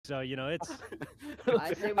So, you know, it's...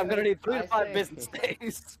 I'm gonna need 3 to 5 business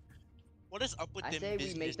days. What is up with them business days? I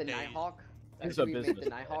say we make the Nighthawk. I say we make the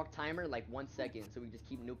Nighthawk timer like 1 second, so we just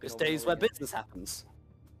keep nuking. Just days where business happens.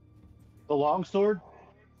 The longsword?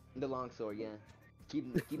 The longsword, yeah.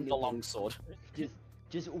 Keep nuking. The longsword.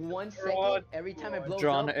 Just 1 second. Every time it blows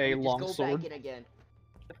drawn up, a we just longsword. go back in again.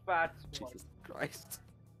 The fat Jesus Christ.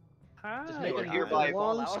 Just make it hereby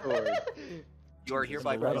longsword. You are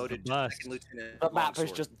hereby promoted to second lieutenant. The map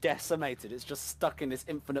is just decimated. It's just stuck in this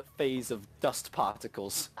infinite phase of dust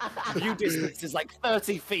particles. View distance is like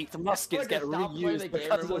 30 feet. Muskets get reused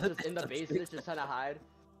because Everyone's of just in the basement, just trying to hide,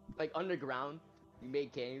 like underground. We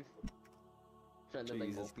made caves. Trying to like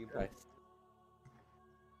Jesus people. Christ.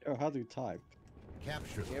 Oh, how do you type?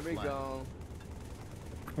 Capture. Here we go.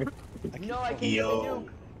 No, I can't get the nuke.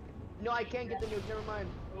 No, I can't get the nuke. Never mind.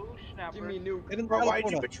 Oh, snapper. Give me a nuke. Bro, why'd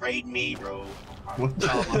you betray me, bro? What the?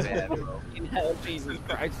 Oh, my bad, bro. Hell, Jesus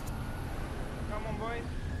Christ. Come on, boys.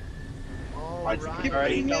 Why'd you Alright.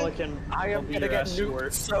 betray me? Pelican. I am gonna get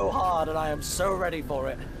nuked so hard, and I am so ready for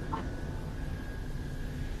it.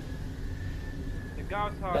 The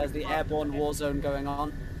Gauss Hog. There's the airborne war zone going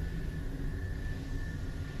on.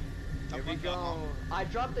 Here we go. I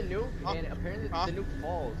dropped the nuke, and apparently the nuke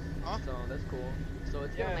falls. So that's cool. So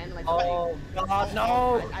it's gonna land like. Oh God,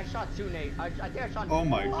 no! I shot 2 nades. I think I shot. Oh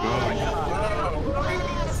my god.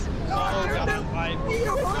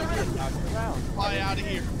 Fly out of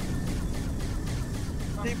here.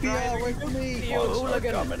 DPR, wait for me! Oh,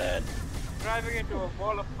 hooligan coming in! Driving into a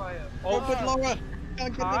wall of fire. Open lower!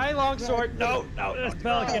 Hi, longsword. No, This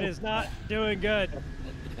Pelican is not doing good.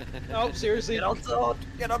 No, seriously. Get on board!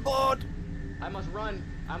 Get on board! I must run.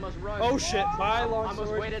 I must run. Oh shit, my I must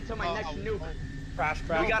longsword. wait until my next nuke. Crash.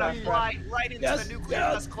 We gotta fly right into the nuclear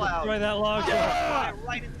dust cloud. Destroy that log. Fly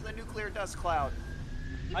right into the nuclear dust cloud.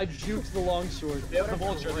 I juked the longsword. What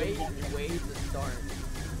a great way to start.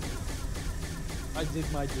 I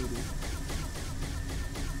did my duty.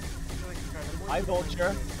 Hi,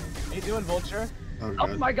 Vulture. How you doing, Vulture? Oh Oh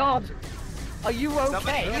god. my God! Are you Somebody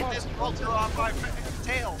okay? get this vulture off my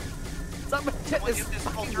tail. Somebody get this get this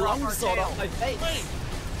fucking vulture off our longsword tail. off my face!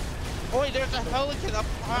 Wait, there's a pelican up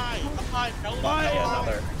high. Up high. Buy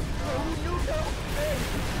another.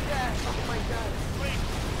 Yeah, oh my god.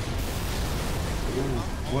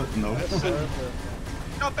 What? No.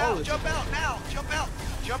 Jump out! Jump out now! Jump out!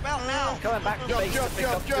 Jump out now! Coming back to base to pick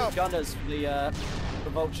up 2 gunners for the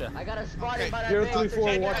Vulture. I got a spotted by that 034,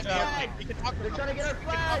 base. watch out. They're trying to get our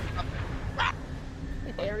flag.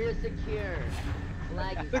 Area secure.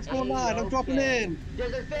 Flag is 619, I'm dropping in!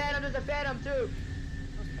 There's a phantom too.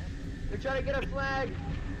 They're trying to get our flag.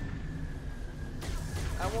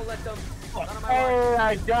 I won't let them. None of my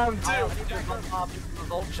Alright, down I two. need to run after the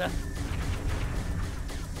Vulture.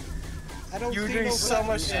 I don't You're see doing no so flag.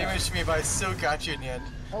 much damage to me, but I still got you in the end.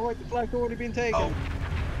 Oh wait, the flag's already been taken. Oh.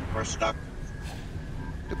 We're stuck.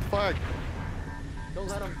 Get the flag. Don't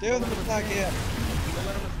let them. There's the flag here. Don't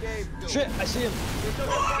let them escape. Shit, I see him. They took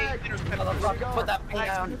our flag. Motherfucker, put that thing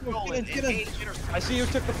down. Get him. I see you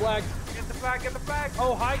took the flag. Get the flag, get the flag.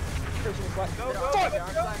 Oh, hi. Go, Our flag's all good.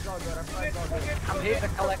 Our flag's all good. I'm here to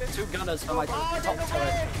collect 2 gunners for my top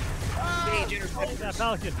turret. That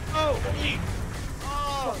Pelican.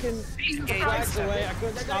 fucking flag's away. I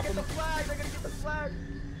couldn't stop him. They're gonna get the flag.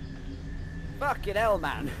 Fucking hell,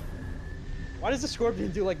 man. Why does the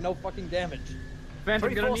Scorpion do like no fucking damage?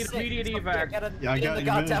 Phantom, gonna need 346, immediate get evac. Yeah, I got you,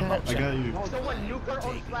 man. I got you. Someone nuke our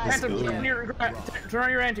own flag. Phantom, go. turn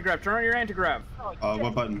on your anti-grav. Turn on your anti-grav.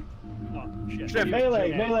 What button? Oh, shit. Shit.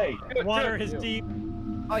 Melee. Water is deep.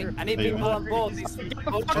 Oi, I need people on board. These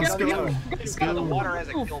Let's go. Let's The go. water has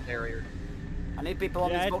a kill barrier. I need people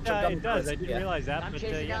on Yeah, these it, Vulture it does. I didn't realize that. I'm But,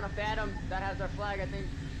 chasing yeah. down a phantom that has our flag, I think.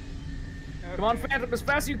 Come on, Phantom, as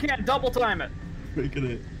fast as you can. Double time it. Making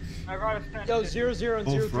it. I got a Yo, 0-0 and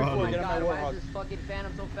Oh, 0-3-4, fraud. get on my God, why Warhog. is this fucking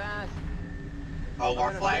phantom so fast? Oh,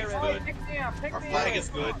 our flag's good. Pick me up, pick Our me flag up. is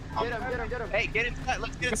good. Get him. Hey, get inside.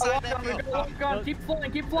 Let's get Go inside that on, field. go on, go on. Keep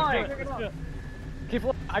flying, keep flying. Let's do it. Keep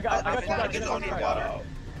flying. I got The you flag guys. is underwater.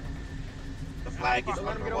 The flag is Don't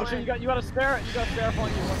let him get underwater. away. You got a Seraph, on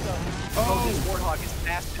you. What's up? Oh, this Warhog is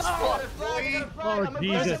fast as I got fuck, a flag, I got a boy. flag. Oh, I'm a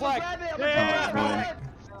Jesus. flag. Yeah.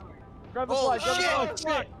 Grab the Oh, flag, grab the shit.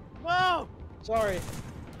 flag. Whoa! Sorry.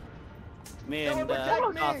 Me and Someone protect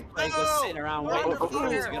Darth me. Plague was sitting around We're waiting on for the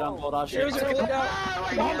fools to fire. get on board our ship. Here's a clean down.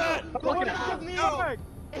 Wombat! Look at Protect me! No.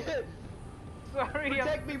 Sorry.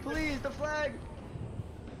 Protect me, please, the flag!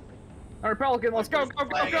 Alright, Pelican, let's go, go,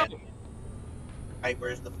 go, go. Hey,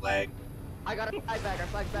 where's the flag? I got a flag back, our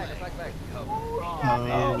flag's back, our flag's back.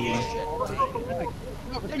 Oh,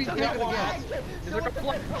 They took it again. There's a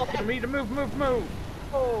flag, Pelican. We need to move.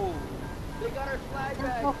 Oh! They got our flag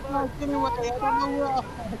back. Oh, get away. I don't know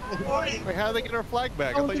where. Wait, how did they get our flag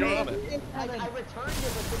back? I thought you were on it. I returned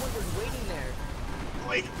it, but someone was waiting there.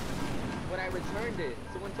 Wait. When I returned it,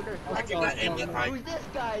 someone took our I flag cannot back. aim that high. Who's this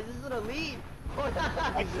guy? This is an elite. Who I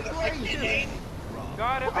are can't you? aim.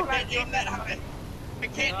 Got it. I can't aim that high. I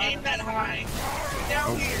can't aim that high. Get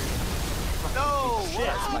down here. No.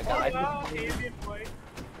 Shit, my guy. Oh, alien boy.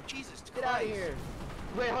 Jesus Christ. Get out of here.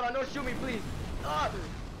 Wait, hold on. Don't shoot me, please. Ah!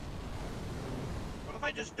 What if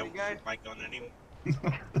I just don't shoot my gun anymore?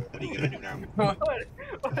 What are you gonna do now?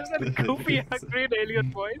 What is that goofy green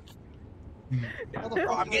alien voice?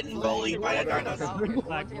 Oh, I'm getting bullied by a dinosaur.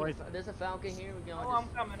 There's a Falcon here. We can all Oh, I'm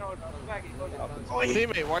coming. Hold on. Baggy, go down. Oi.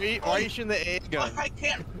 Teammate, why are you shooting the AA gun? I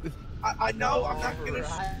can't. I know. I'm not gonna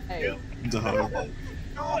shoot. Duh.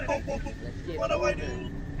 No. Let's What do I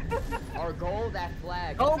do? Our goal, that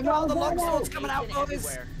flag. Oh no, the longsword's coming out, It's boys!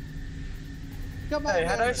 everywhere. Come on, Hey,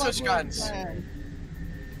 how do I man, switch fuck guns? with man.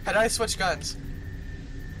 How do I switch guns?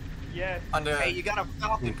 Yes. Under. Hey, you got a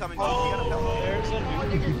Falcon coming. Oh, there's a Oh,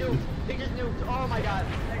 they just nuked. They just nuked. Oh my god.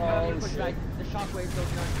 Oh, Push shit. back. The shockwaves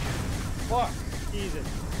don't gun. Fuck. Jesus.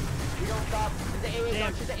 We don't stop. The AA gun.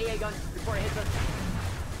 Damn. Shoot the AA gun before it hits us.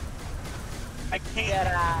 I can't. Get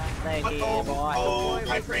out of here, boy. Oh,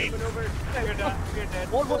 my Wait, brain. maneuver. You're dead. You're dead.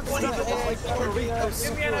 What was What that? is it? Like,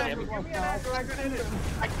 Give me an angle. Give me an angle. I can hit it.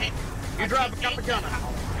 I can't. You drop a gun.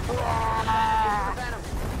 Phantom.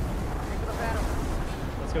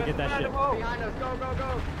 Let's go get that shit. Oh. Behind us. Go, go,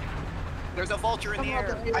 go. There's a vulture in the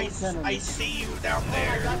air. I see you down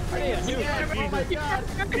there. Oh my god.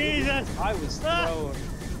 Jesus! I was thrown.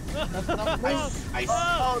 I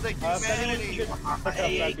saw the humanity on my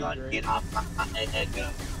AA gun. Get off my AA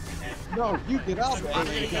gun. No, you get off My of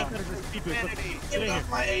AA it. gun. Humanity, get off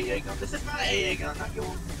my AA gun. This is my AA gun, not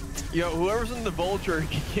yours. Yo, whoever's in the Vulture,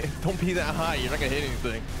 don't be that high. You're not gonna hit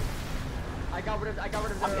anything. I got rid of I'm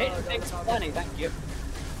their, hitting things plenty, thank you.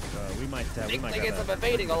 We might Big have thing is I'm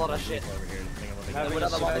evading a lot of shit. over here. That would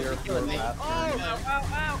otherwise be killing me. Oh! Ow,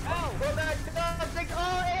 ow, ow! Go back, oh,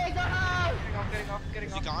 AA gun out! Getting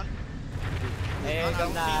Is he off. gone? Hey, I come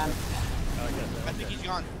don't down. I think he's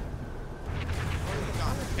gone. He's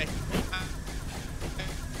gone. Okay.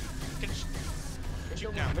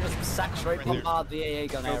 Shoot now. We're just saturate bombard the AA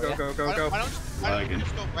gun area. Go, go, Why go, don't Flagging. you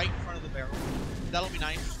just go right in front of the barrel? That'll be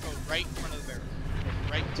nice. Just go right in front of the barrel.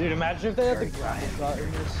 Right. Dude, imagine if they had the ground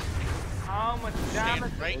guards. How much Stand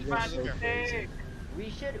damage right in front of the barrel. take? We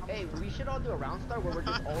should all do a round start where we're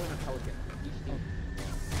just all in a Pelican. Each team.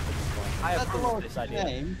 I That's the approve of lowest this idea.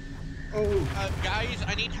 name. Guys,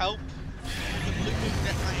 I need help.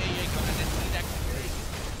 Get my AA gun and then need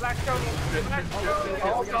extra. Blackstone.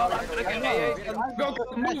 Oh god, I'm gonna get AA. Go, go,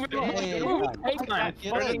 move it. Hey, Move it. hey, Hey, man.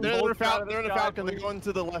 They're in the Falcon. They're going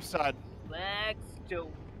to the left side.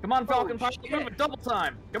 Come on, Falcon. Move it. Double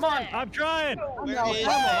time. Come on. I'm trying! No, Where come is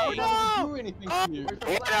on. he? It doesn't do anything to you.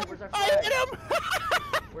 Where's our flag?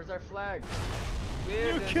 Where's our flag?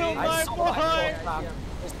 You killed I my saw boy! that shot.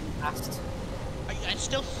 Fast. I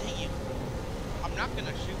still see you. I'm not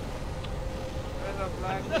gonna shoot. Where's our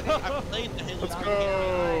flag? I played the hill. Let's go.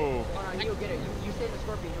 Oh no, you'll get it. You stay in the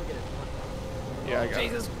Scorpion, you'll get it. Yeah, I got it.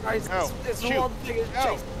 Jesus Christ, Go. this Shoot. one thing is Go.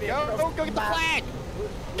 chasing me. Go get the flag.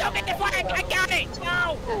 Go get the flag! I got it!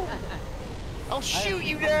 No! I'll shoot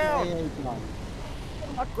you down.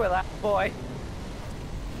 Fuck with that boy.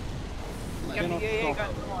 Get the AA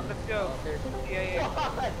gun. Come on, let's go. The AA.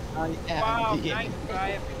 I Wow, am the nice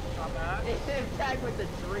try. It's him tagged with the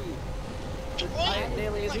tree. I ain't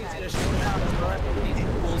nearly as easy to shoot down as the rest of these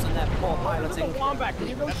fools and their poor piloting. Wombat, can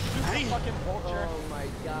you go shoot the fucking vulture? Oh my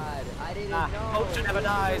god, I didn't Ah, know. Vulture never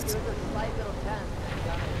dies. It was a slight little test.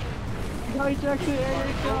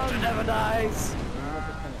 Vulture never dies.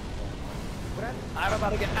 I'm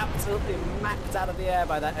about to get absolutely maxed out of the air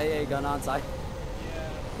by that AA gun, aren't I?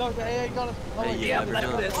 No, the AA gun is... Oh, Yeah, look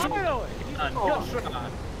at this.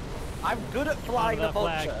 I'm good at flying the Follow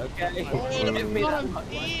that vulture, flag. okay? Give me that much.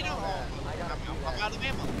 I'm out of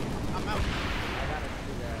ammo. I'm out.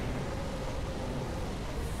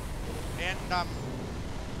 And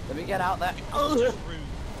Let me get out there. Oh, rude.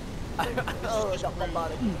 oh, got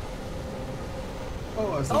bombarded.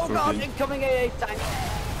 Oh, I saw Oh god, Scorpion. incoming AA tank.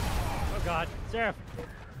 Oh god, Seraph.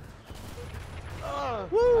 Oh,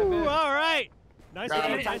 Woo! Alright! Nice AA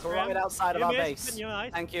round, nice tank right round. outside of You our missed, base. you're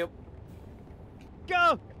nice. Thank you.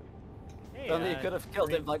 Go! Hey, Only you could have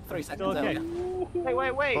killed him like 3 seconds okay.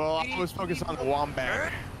 earlier. Wait. Well, I was focused on the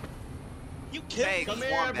Wombat. You killed me. Come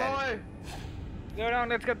here, boy. Go down,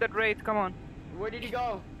 let's get that Wraith. Come on. Where did he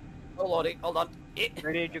go? Oh lordy, hold on.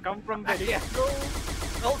 Where did you come from, Back buddy? here.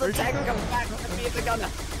 Hold the tank, come back. Let me hit the gunner.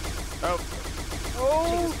 Oh,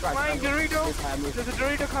 Oh, Jesus Christ, flying Dorito! This time There's a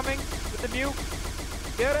Dorito coming with the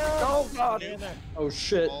nuke. Get him! Oh god! Oh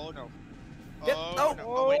shit! Oh no. Get, Oh, no.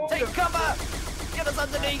 Oh, wait. take cover! Get us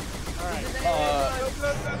underneath!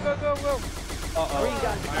 Go. Green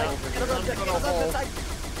gun, get us under, the tank!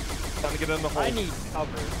 Time to get in the hole. I need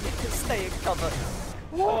cover. Stay in cover.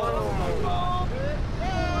 Oh my god.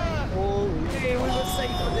 Hey, we were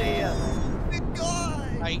safe under here.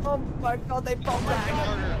 I Oh my god, they bombed the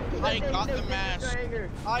hangar. I got the mask.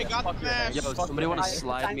 I got the mask. Yo, somebody want to Tank,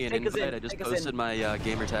 slide me an take us in, invite? I just take us in. posted my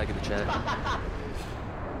gamer tag in the chat.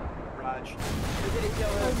 Raj.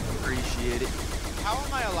 Appreciate it. How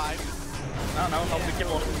am I alive? I don't know, help me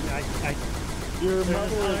kill him. Your There's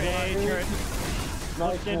mother another is AA turret.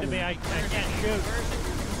 not Pushed into me. I can't shoot.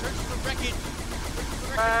 Search for wreckage.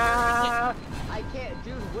 I can't,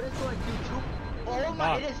 dude. What is going to? Oh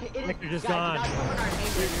my! It is. Victor just guys, gone. do not come on our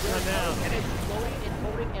hangar. Gone down. And it's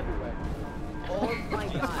floating everywhere. Oh my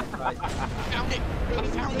god! Found it. I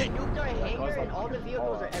found They it. nuked our hangar and all the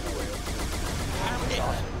vehicles are everywhere. Found it.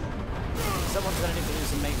 Someone's gonna need to do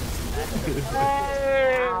some maintenance in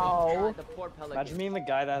there. Ow! The poor Pelican. Imagine being the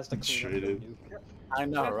guy that has to clean up the nuke. I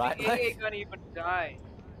know, right? The AA gun even die.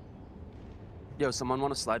 Yo, someone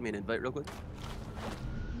want to slide me an invite real quick?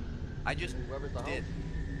 I just Whoever's the did.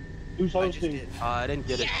 Who's I just hosting? did. I didn't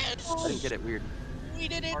get it. Yes! I didn't get it. Weird. We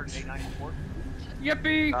did it.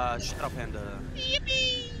 Yippee! Shadow Panda.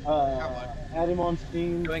 Add him on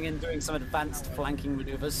Steam. Going in, doing some advanced flanking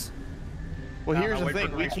maneuvers. Well, here's I'll the wait for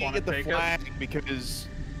thing. the We next can't one get to the take it. flag because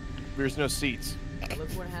there's no seats. Look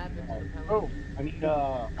what happened to the Pelican. Oh, I need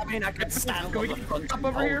I mean, I could stand Can on we the get front up and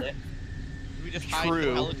over hold here? it. We just hide the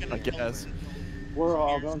True, Pelican I and guess. We're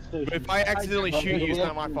all on station. But if I accidentally shoot you, it's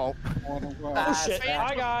not my fault. Oh Shit.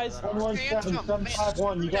 Hi guys.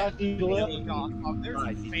 117751. You guys need to live.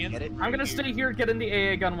 I'm gonna stay here, get in the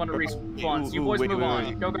AA gun when it respawns. You Ooh, boys wait, move wait, on.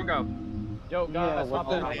 wait. Go, go, go. Yo guys, Yeah,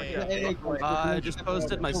 hop in over here. I just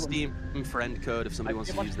posted my Steam friend code if somebody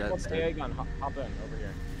wants to use that. AA gun. Hop in over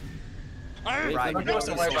here. Right. Don't give us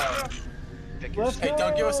away, bro. Hey,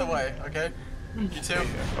 don't give us away, okay? You too.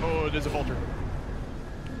 Oh, there's a Vulture.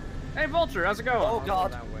 Hey, Vulture, how's it going? Oh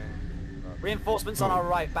god. That way. Reinforcements on our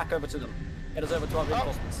right. Back over to them. Get us over to our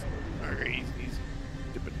reinforcements. Alright, he's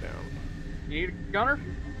dipping down. You need a gunner?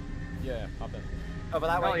 Yeah, hop in. Over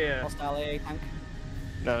that Hell way. yeah. Hostile AA tank.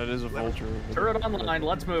 No, it is a Vulture. Turret online,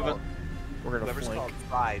 let's move it. We're gonna Whoever's flank. called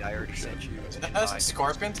Pride, I already sent you. That's a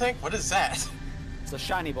scorpion tank? What is that? It's a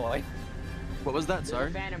shiny boy. What was that? There's Sorry.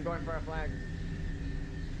 a phantom going for a flag.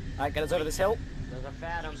 Alright, get us over this hill. There's a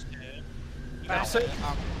phantom. That's it.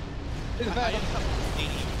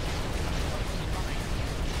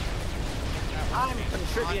 I'm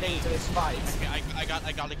contributing to this fight. I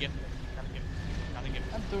gotta get.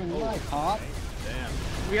 I'm doing my part.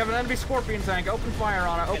 We have an enemy scorpion tank. Open fire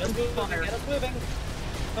on it. Get us Open moving. fire. Get us moving.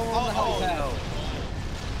 Come on the helipad.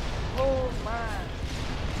 Oh my!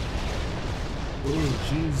 Oh,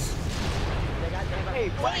 jeez. Hey,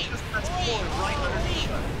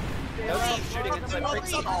 Don't stop shooting until it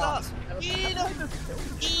breaks our heart. Eat him!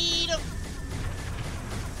 Eat him!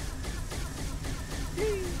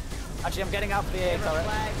 Actually, I'm getting out for the AA There's a turret.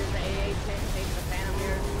 flag. There's the AA tank taking the phantom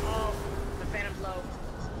here. Oh, the phantom's low.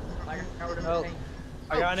 Fire covered him. Oh.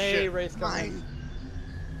 I got an AA shit. race coming. Mine.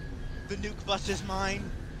 The nuke bus is mine.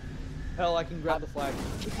 Hell, I can grab the flag.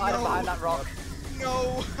 Hide behind that rock.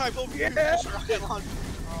 No, I will use this rocket launcher.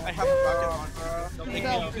 I have a rocket launcher. Don't make me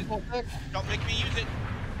use it. Don't make me use it.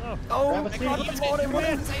 Oh, Make me God, use it's it. morning. What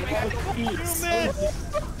is it? You missed!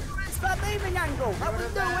 It's that aiming angle. That was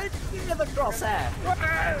doing. Near the crosshair.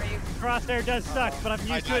 Crosshair does suck, but I'm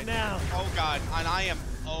used to it now. Oh god, and I am.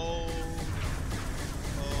 Oh.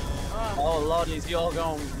 Oh, lordies, y'all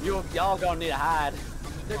gonna need a hide.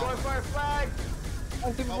 They're going for a flag.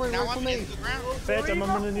 I think Oh, we're now for I'm me. in the ground. Phantom, I'm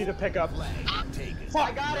gonna need a pickup.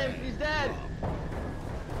 I got him. He's dead.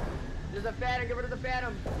 There's a phantom. Get rid of the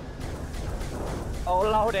phantom. Oh,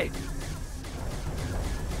 lordy.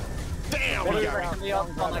 Damn! What we are you got reckon the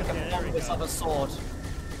odds on I can bombus of a sword?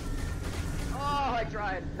 Oh, I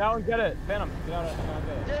tried. Now and get it. Phantom, get out of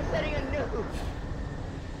it. They're setting a nuke.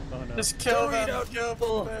 Oh no. Just kill them. Kill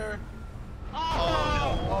them there.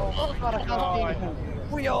 Oh, God, I can't see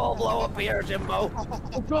him. We all blow up here, Jimbo.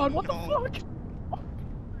 Oh, God, what the fuck?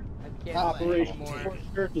 I can't Operation anymore. Support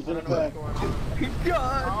Church is in I don't know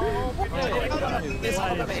what's effect. going on. This,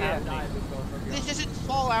 One over here. this isn't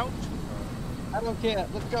Fallout. I don't care.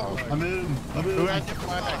 Let's go. I'm in. Who has the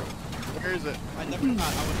flag? Where is it? I never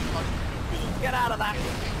thought I would be talking. Get out of that.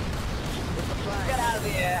 Get out of the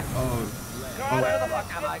air. Oh, Where the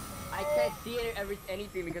fuck am I? I can't see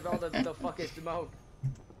anything because all the fucking smoke.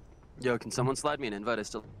 Yo, can someone slide me an invite? I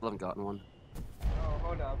still haven't gotten one. Oh,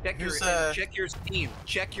 hold up. Check your Steam.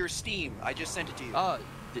 Check your Steam. I just sent it to you.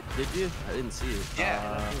 Did you? I didn't see it.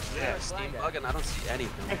 Yeah. Yeah, Steam bug, and I don't see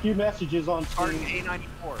anything. A few messages on Starting Steam.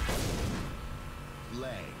 A94.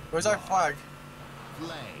 Where's our flag?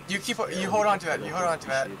 You hold on to it. You hold on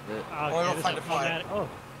to it. We'll go find the flag. Oh.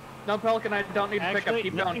 No, Pelican, I don't need to pick up.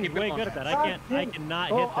 Keep going, keep way going. good at that. I cannot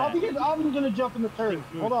hit that. I'm gonna jump in the turret.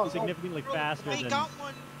 Hold on. Significantly faster We than. got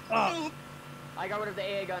one. Oh. I got rid of the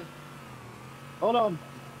AA gun. Hold on.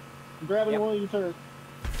 I'm grabbing one of your turrets.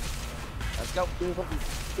 Let's go.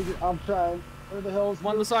 I'm trying. Where the hell is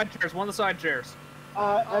One of the side chairs, one of the side chairs.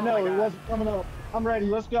 I know, it wasn't coming up. I'm ready,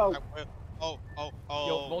 let's go. Oh.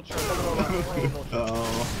 Yo, Vulture.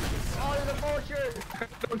 Oh, there's a vulture!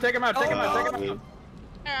 Take him out, take him out, take him out.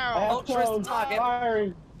 I have Vulture is the tone, target.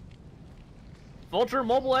 firing. Vulture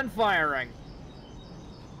mobile and firing.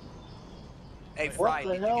 Hey, What Fry, the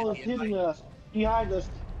did you hell get is the hitting invite? us? Behind us.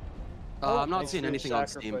 I'm not seeing anything on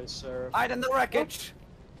Steam. Hide in the wreckage.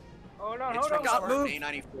 Oh no, It's no, from no. Spartan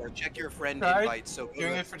A94. Check your friend Alright. invite. So go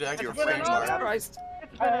Doing to it for Deck. your Get friends. it on. bar. Christ.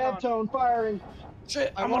 I have tone, firing.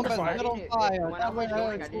 Shit, I'm on fire. When I was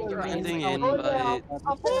going, I didn't get my Pending invite.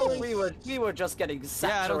 invite. We were just getting Yeah, I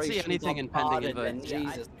saturation. don't see anything in pending bombarded, invites. and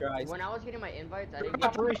Jesus Christ. When I was getting my invites, I didn't get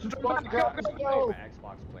Operation Squad, my go.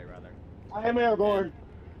 Xbox play rather. I am airborne.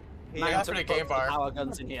 You have to put a game bar. Power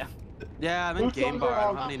guns in here. Yeah, I'm in Who's game on bar. there? I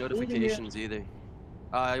don't have any Who's in here? notifications either.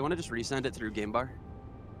 You want to just resend it through game bar?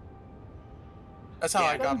 That's how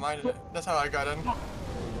I got mine. That's how I got in.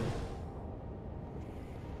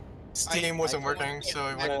 Steam wasn't working, so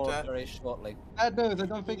I went into that. Very shortly. Bad news, I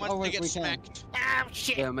don't think Who wants to get smacked? Ah,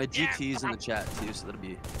 shit. Yeah, my GT's in the chat too, so that'll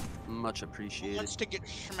be much Who appreciated. wants to get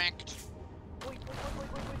smacked? Okay.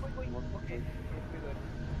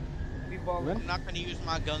 We ball. I'm not going to use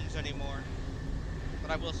my guns anymore.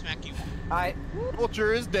 But I will smack you. Alright,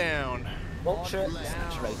 Vulture is down. Vulture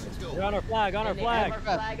saturated. You're on our flag, on our And they have flag.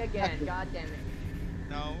 our flag again, god damn it.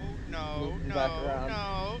 No.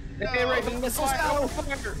 Hey, Raven missiles, go!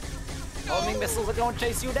 Homing missiles are gonna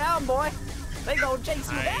chase you down, boy! They gonna chase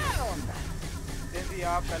you down! Dizzy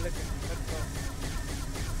off, Pelican. Let's go.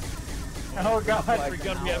 Oh god, we're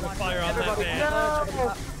gonna be having fire on that Everybody, man.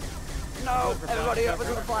 no! Everybody over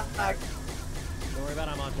to the flag. Don't worry about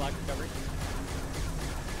it, I'm on flag recovery.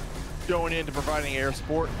 Going into providing air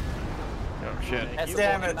support. Oh shit.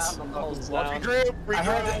 Damn it. Regroup,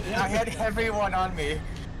 I had everyone on me.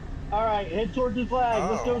 Alright, head towards the flag.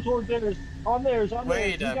 Let's go towards theirs. On theirs, on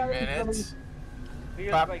theirs. Wait a minute.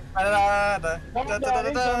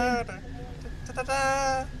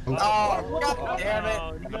 Oh, god damn it.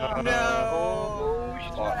 No.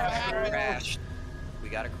 Crashed. We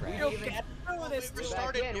got a crash. We're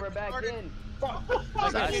back in. I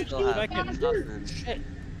still have nothing.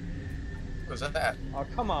 What was that? Oh,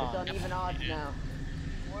 come It's on. uneven odds now.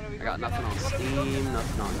 I got nothing on Steam,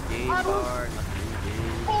 nothing on game bar, nothing in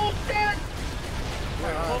game. Bullshit!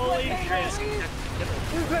 Holy shit.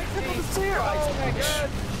 Oh my god!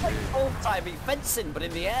 Like old-timey fencing, but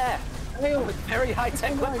in the air. With very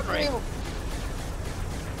high-tech weaponry.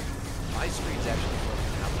 My screen's actually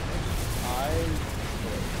frozen out.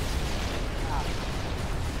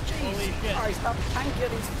 Holy Jesus shit. Christ, how tanky are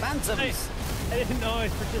these phantoms? I didn't know I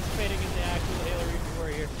was participating in the actual Halo Reach War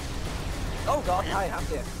here. Oh god, I have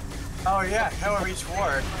you. Oh yeah, Hell Reach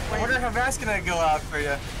War. I wonder how that's gonna go out for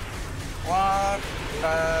you.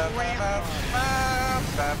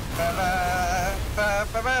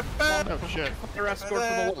 Oh shit. Fire escort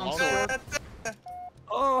for the longsword.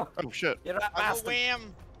 Oh, Oh shit. you're that bastard.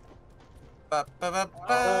 Wham!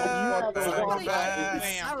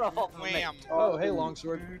 Seraph, mate. Oh, hey,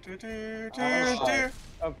 longsword.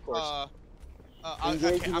 Of course.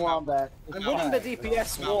 Engaging Wombat. I'm winning the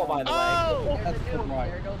DPS war, by the way. Oh! There's the nuke.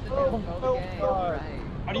 There goes the nuke. Go the gang. Right.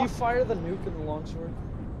 How do you fire the nuke in the longsword?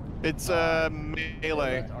 It's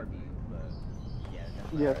melee. That's RB, but yeah,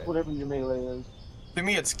 that's Yes, whatever your melee is. To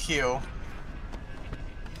me, it's Q.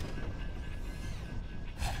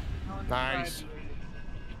 Nice.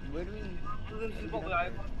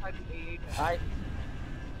 Alright.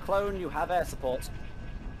 Clone, you have air support.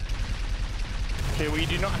 Okay, we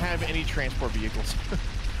do not have any transport vehicles.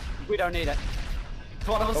 We don't need it.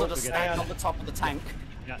 One of us will just we get stand it. on the top of the tank.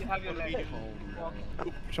 Yeah.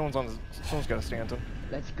 Someone's got a Stanton.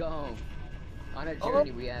 Let's go. On a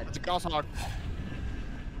journey we had. It's a Goshawk.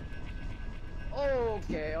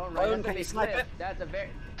 Okay, Oh, alright. That's a can you big snipe clip. it? That's a very...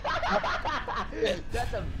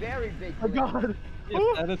 That's a very big Oh clip. god!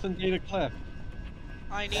 Yes, that is indeed a cliff.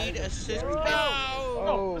 I need assist. very-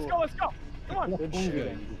 No! Let's go, let's go! Come on!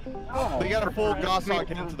 They got a full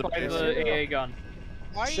Goshawk into the By base. the AA gun.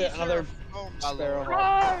 Why Shit, is another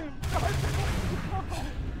Sparrowhawk?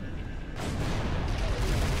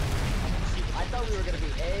 I thought we were gonna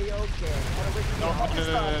be A-okay. No.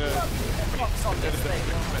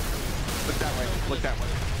 Look that way. Look that way.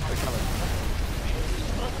 They're coming.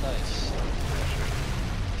 Nice.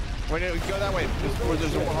 Wait, go that way.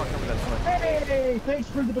 There's a Warhog coming this way. Hey, thanks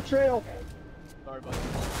for the betrayal. Sorry, buddy.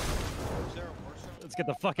 Let's get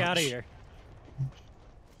the fuck out of here.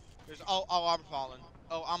 There's I'm falling.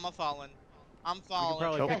 Oh, I'm a fallen. I'm falling.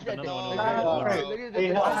 Probably pick up another one Oh, over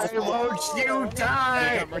there. Why won't you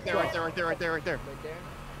die? Right there.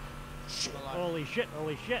 Holy shit,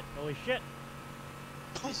 holy shit, holy shit.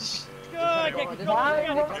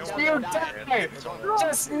 Why won't you die?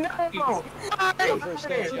 Just no!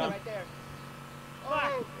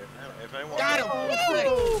 Got him!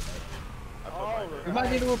 We might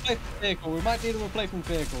need a replacement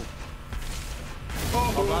vehicle.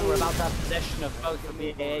 Hold on, we're about to have possession of both of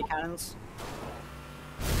the AA cannons.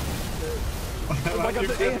 I got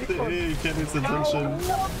the AA cannon's attention.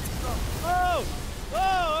 Oh!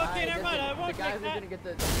 Oh, okay, never mind. I won't the guys take are that. gonna get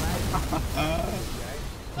the flag.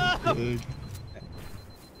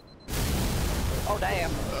 Oh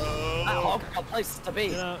damn! That hog got places to be.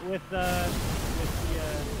 You know, with the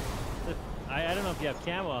I don't know if you have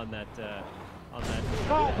camo on that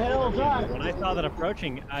God, hell, God. When I saw that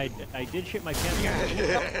approaching, I did shit my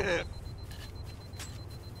pants.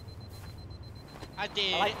 I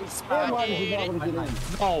did. I like these I Sparrow did.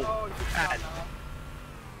 No.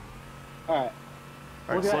 Alright.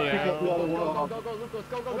 We're gonna pick up the other one. Go, Lucas,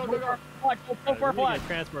 go. Go for a flag.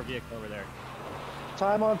 Transport vehicle over there.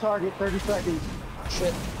 Time on target, 30 seconds.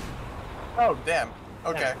 Shit. Oh, damn.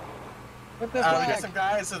 Okay. What the We fuck? got some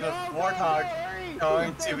guys in the Warthog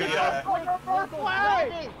going to be, Grab the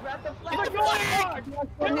flag!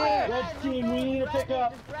 Red team, we need to pick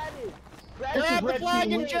up. Grab the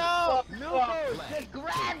flag and jump! Lucas, just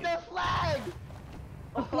grab the flag!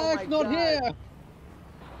 The flag's not here!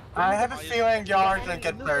 I have a feeling y'all aren't gonna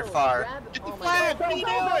get very far. Get the flag! What are you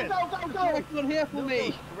doing? The flag's not here for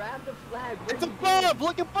me! Grab the flag! It's above!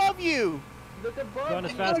 Look above you! Look above! Going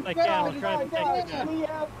as fast as I can. I'll try to protect you.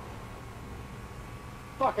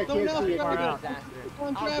 Fuck, I can't see it.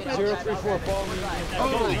 One trap it. 034 ball.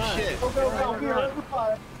 Holy shit! Go, here, over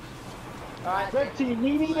fire. Alright, red team,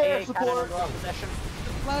 we need air support. The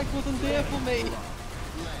flag wasn't there for me!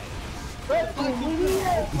 Red team, we need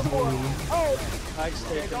air support. Go!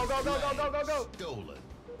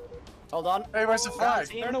 Hold on. Hey, where's the flag?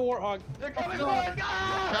 Turn a Warhog. They're coming for us!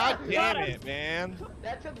 God damn it, man!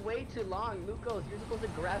 That took way too long. Lucas, you're supposed to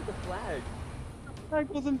grab the flag. The flag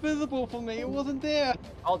was invisible for me, it wasn't there!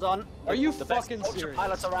 Hold on. Are you the fucking best serious?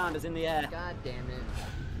 pilot around is in the air. God damn it.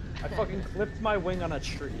 I fucking clipped my wing on a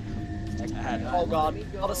tree. Oh god.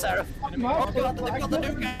 Oh, the Seraph. Oh god, they've got the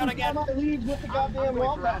nuke out again. I'm lead with the I'm goddamn going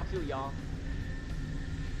Wombat. too, y'all.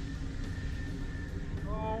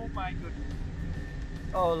 Oh my goodness.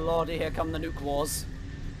 Oh lordy, here come the nuke wars.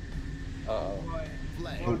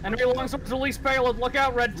 Enemy longsword release payload. Look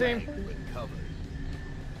out, red team.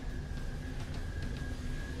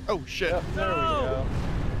 Oh shit! There we go.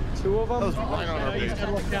 Two of them? That was right on our You base. said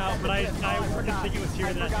look out, but I more contiguous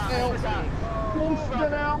here than I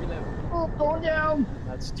Spin out. Oh, going down.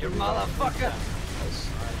 That's You motherfucker!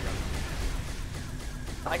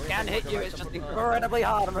 I can hit you, it's just incredibly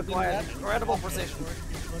hard and requires incredible precision.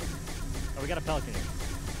 Oh, we got a Pelican here.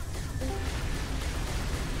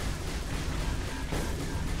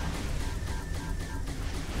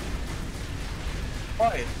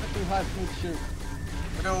 Boy, too high for me to shoot.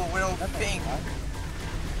 little thing.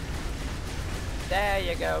 There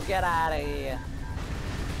you go, get out of here.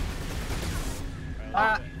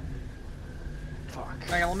 Fuck.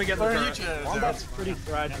 Hang on, let me get the What are you turret. trying to do? Wombat's pretty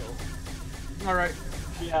fragile. Alright.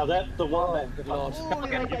 Yeah, that's the Wombat.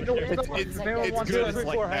 It's good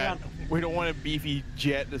like that. We don't want a beefy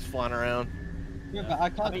jet that's flying around. Yeah, but I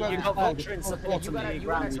can't grab You the got flag. Vulture in support You on gotta the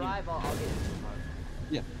ground. drive, I'll get it.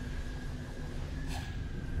 Yeah.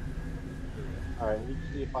 Alright, let me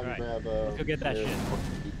see if I can grab Let's go get that shit.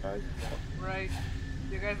 Right.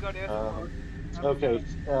 You guys got it. Okay,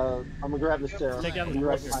 I'm gonna grab the Seraph. Take down the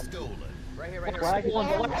Right Vulture. Right here. Flag is on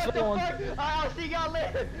the What the fuck? Oh, see y'all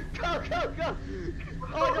later. Go.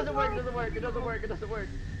 Oh, it doesn't work.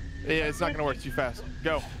 Yeah, it's not gonna work too fast.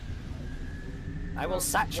 Go. I will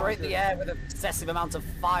saturate the air with an excessive amount of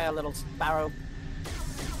fire, little sparrow.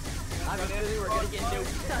 I'm assuming we're gonna get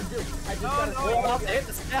nuked. I just gotta We're about to hit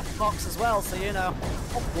the step box as well, so you know.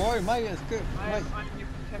 Oh boy, mate, it's good. Mate.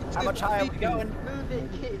 How much higher are we going? move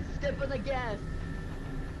it, kids. Step on the gas.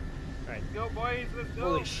 Go boys, let's go.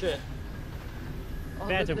 Holy shit.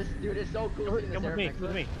 Phantom. Dude, it's so cool. Come with me, come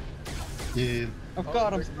with me. Yeah. I've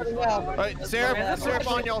got him. Alright, Seraph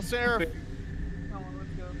on y'all, Seraph.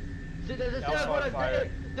 See, there's a Seraph on us.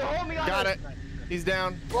 They're holding me on Got us. it. He's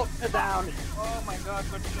down. Look, they're down. Oh my god,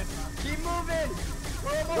 good shit. Keep moving.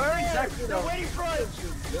 Where exactly? They're waiting for us.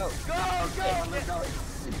 Go.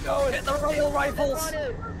 Go. Hit the rail rifles.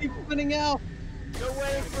 Keep spinning out. They're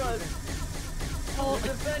waiting for us. They're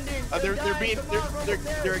defending.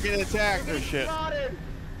 They're getting attacked. Oh shit.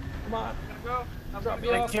 Come on. Go.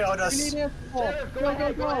 They killed us. We need info. Seraph, go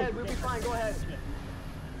ahead. We'll be fine. Go ahead.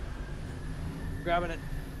 Grabbing it.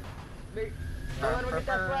 Don't let him get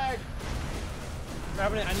that flag.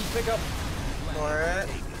 Grabbing it. I need to pick up. For it.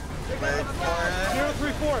 Wait for it.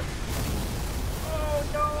 034. Oh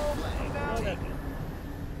no.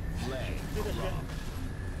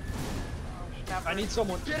 I need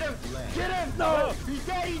someone. Get him! Get him! No! He's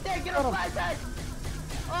dead! Get him flag back!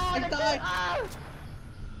 Oh, I died.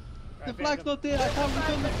 The flag's not there. I can't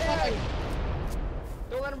return the flag.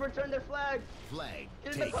 Don't let him return their flag.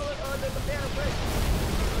 Get in the color, the banner break.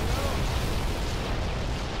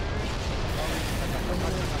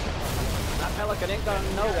 That Pelican ain't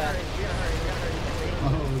going nowhere.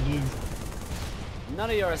 Oh, jeez. None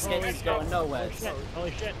of your escapes is going nowhere.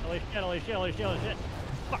 Holy shit, holy shit, holy shit, holy shit, holy shit.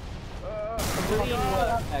 Fuck. Clean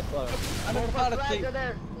work there, Chloe. I'm in front of Flags you. are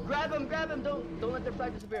there. Grab him. Don't let their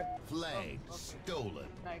flag disappear. Flag stolen.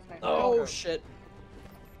 Nice. Oh shit.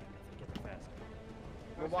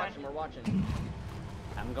 We're watching.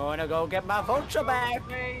 I'm going to go get my Vulture back.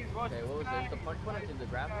 Okay, what was this? The punch one into the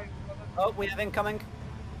grab? Oh, we have incoming.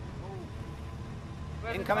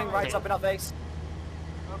 Incoming right up in our face.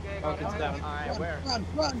 Okay, Falcon's down. Alright, where?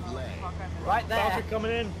 Run. Right there. Falcon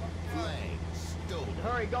coming in. Flag stolen.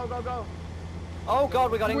 Hurry, go. Oh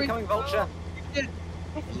god, we got incoming Vulture. Flag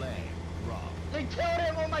robbed. They killed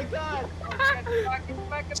him, oh my god!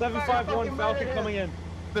 751 Falcon coming in.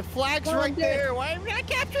 The flag's right there. Why haven't I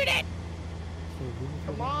captured it?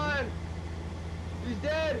 Come on! He's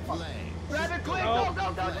dead! Flag. Grab it quick! Go!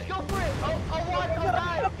 Just go for it! Oh, one! Go!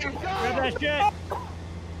 Grab that shit.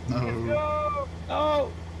 No.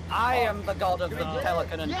 Oh! I am the god of the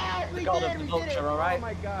Pelican and the god of the Vulture, alright? Oh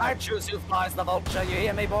my god. I choose who flies the Vulture, you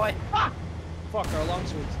hear me, boy? Fuck, our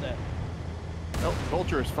longsword's dead. Nope,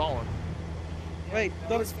 Vulture is fallen. Wait,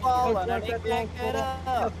 He's fallen and he can't get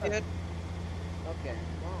up. Okay.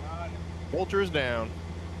 Vulture is down.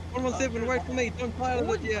 117, wait for me. Don't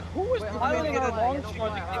pilot it yet. Who was piloting our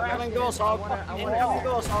longsword? Incoming Ghost Hog. Incoming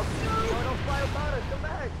Ghost Hog. Don't fly about us, come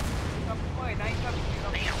back!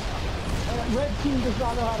 Red team does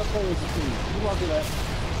not know how to play as a team. You won't do that.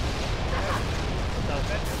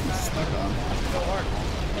 Stuck on.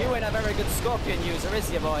 You ain't a very good Scorpion user, is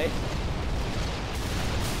you, boy?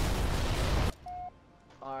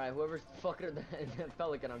 Alright, whoever's fucking the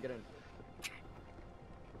Pelican, I'm getting.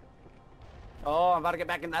 Oh, I'm about to get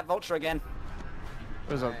back in that Vulture again.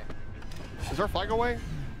 Is our flag away?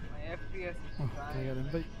 My FPS. I got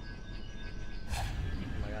invite. Oh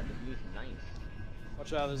my god, the view's nice.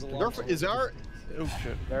 Watch out, there's a longsword. Is our... Oh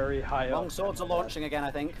shit. Very high up. Long swords are launching again,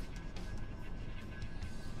 I think.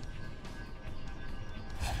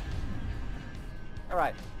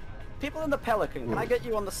 Alright. People in the Pelican, can I get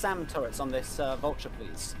you on the SAM turrets on this Vulture,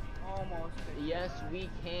 please? Almost. Yes, we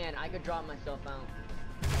can. I could drop myself out.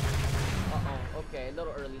 Okay, a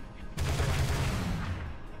little early.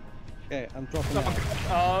 Okay, I'm dropping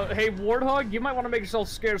out. Hey, Warthog, you might want to make yourself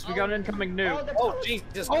scarce. We got an incoming nuke. Oh,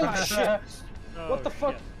 Jesus Oh Christ. shit! What the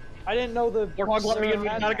fuck? I didn't know the Warthog, let me in. We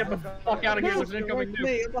gotta get the fuck out of here. There's an incoming nuke.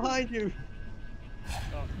 Me, I'm behind you.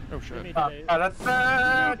 Oh shit. Alright,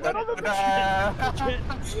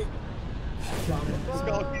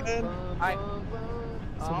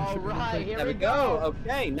 here There we go.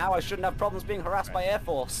 Okay, now I shouldn't have problems being harassed by Air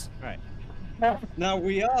Force. Alright. Now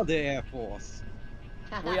we are the Air Force.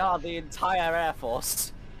 We are the entire Air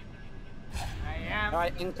Force. I am.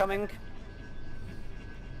 Alright, incoming.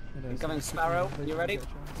 Incoming Sparrow. You ready?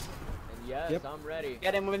 Yes, Yep. I'm ready.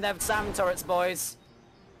 Get in with them SAM turrets, boys.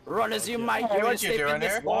 Run as you might. Hey, You're what you escaping doing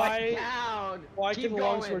this here? boy. Down! Why Keep can the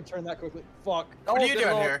going. longsword turn that quickly? Fuck. Oh, What are you good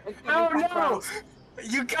doing lord. here? Incoming backgrounds.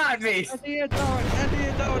 You got me! Anti-air tower,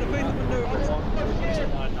 available maneuvers.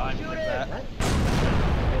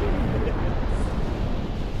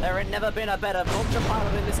 There ain't never been a better Vulture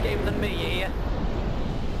pilot in this game than me, you hear?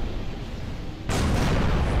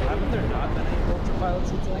 Haven't there not been any Vulture pilots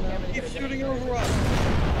until now? Keep shooting over us.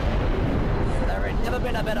 There ain't never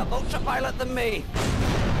been a better Vulture pilot than me.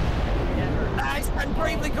 I stand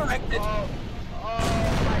bravely corrected. Oh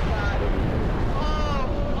my god.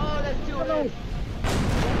 Oh, that's too late.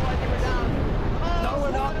 We're down. No,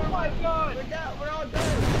 we're not. Oh my god. We're all down.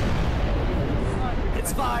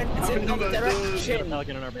 It's fine. It's in the direction.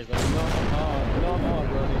 Pelican in our base. No,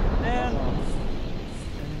 Brody. And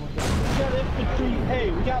we got infantry.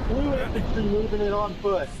 Hey, we got blue infantry moving it on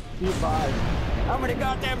foot. Be advised. How many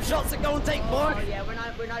goddamn shots it gonna take, boy? Oh, yeah, we're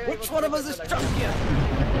not Which one of us is chunkier?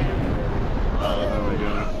 Oh, there we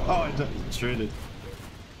go. Oh, I traded.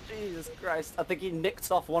 Jesus Christ. I think he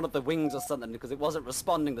nicked off one of the wings or something because it wasn't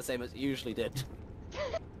responding the same as it usually did.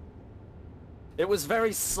 It was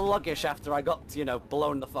very sluggish after I got, you know,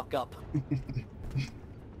 blown the fuck up.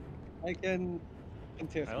 I can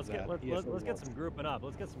contest let's get some grouping up.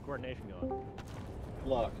 Let's get some coordination going.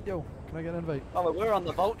 Look. Yo, can I get an invite? Oh, we're on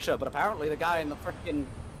the Vulture, but apparently the guy in the frickin'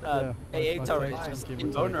 AA turret is just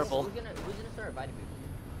invulnerable. Who's gonna start inviting people?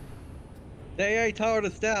 The AA tower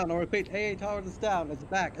is down. I repeat, AA tower is down. It's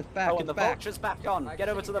back. It's back. Oh, it's and the back. Vulture's back on. Get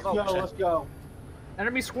over to the Vulture. Let's go.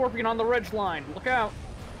 Enemy Scorpion on the ridge line. Look out.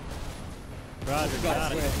 Roger,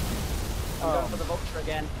 got it. I'm going for the Vulture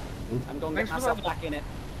again. I'm going to get myself back in it.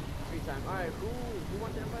 Free time. Alright, who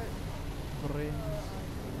wants to invite?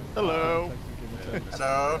 Hello.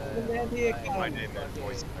 So, My name is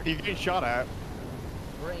voice. He's getting shot at.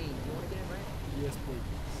 Brain, you want to get in, Brain? Yes, please.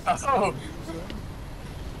 oh,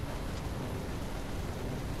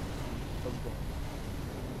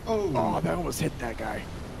 Oh, that almost hit that guy.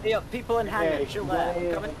 Hey, people in hangar, Hey, chill there.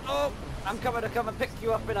 I'm coming. Oh, I'm coming to come and pick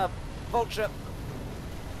you up in a Vulture.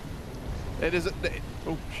 It is.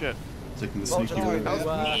 Oh shit. Taking the Vulture sneaky to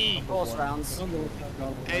way. force rounds.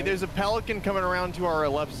 Hey, there's a Pelican coming around to our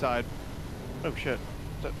left side. Oh shit.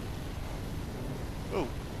 Oh,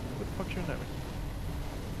 what the fuck's shooting at me?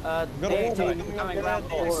 Coming around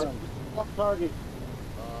force. Target.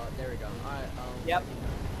 There we go. Alright, Yep.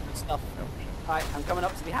 Good stuff. Alright, I'm coming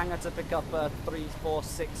up to the hangar to pick up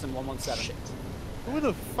 346 and 117. Who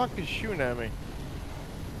the fuck is shooting at me?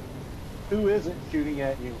 Who isn't shooting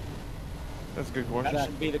at you? That's a good question. That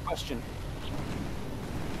should be the question.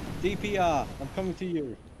 DPR, I'm coming to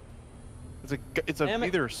you. It's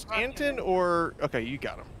either Stanton or okay, you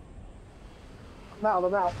got him. I'm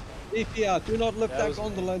out. DPR, do not lift that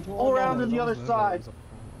gondola into All around to the other side.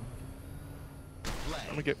 I'm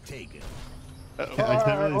gonna get taken. I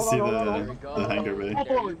can't really see the hangar bay.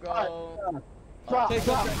 Drop. Go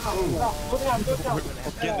down.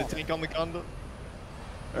 Get the tank on the gondola.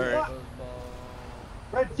 Alright.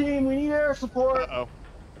 Red team, we need air support. Uh-oh.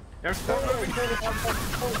 Saturation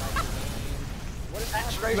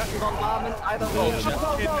bombardment, either Vulture.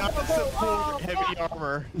 Cannot support heavy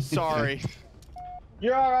armor. Sorry.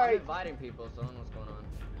 You're alright. I'm inviting people, so I don't know what's going on.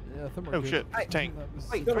 Yeah, I think we're Oh good. shit, tank.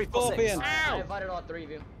 Wait, 346. I invited all three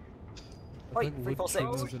of you. Wait,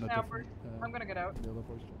 346. I'm gonna get out.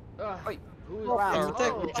 Wait, who's Oh,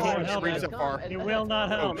 around? brings it far. It will not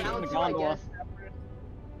help. Down, I Gondola. guess.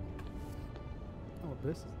 Oh,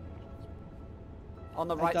 this is... On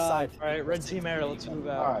the right side. Alright, red team air, let's move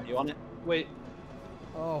out. Alright. You on it? Wait.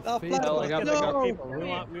 Oh, flag. Let's get the No.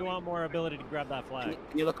 people. We want more ability to grab that flag.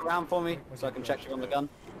 Can you look around for me so I can check you on the gun?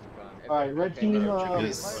 Alright, red team,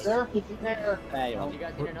 Yes. Seraph is in there. There you are. You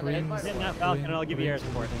guys need another invite? Get in that Falcon and I'll give you air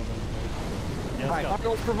support. Yeah, let's go.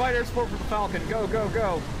 Let's provide air support for the Falcon. Go, go,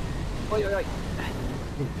 go. Wait.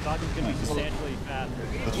 Falcon's gonna be substantially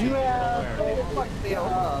faster. You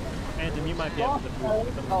have... Phantom, you might be able to move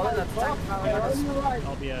with them. Oh, that's tank power.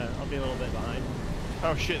 I'll be a little bit behind.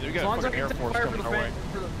 Oh shit, we As got long a as I fucking can Air take Force fire coming our way.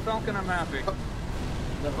 for the Falcon, I'm happy.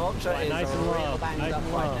 The Vulture is Nice and real low, banged nice up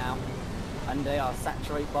and right low. now. And they are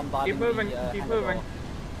saturate bombarding Keep moving, the, keep hangar moving. door.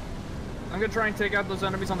 I'm gonna try and take out those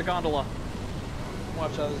enemies on the gondola.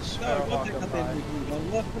 Watch out, there's Sparrowhawk up high.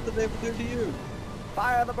 What did they ever do to you?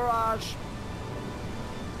 Fire the barrage!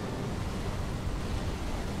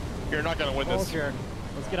 You're not gonna win this. Vulture.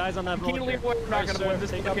 Let's get eyes on that Vulture. We're not gonna win this.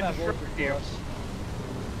 Take up that Vulture for us.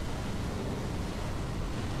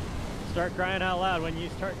 Start crying out loud when you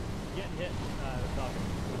start getting hit. Talking.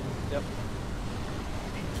 Yep.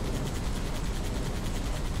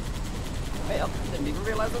 Hey, I didn't even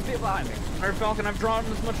realize there was people behind me. Alright, Falcon, I've drawn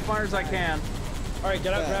as much fire as I can. Alright,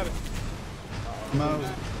 get out, grab it. No.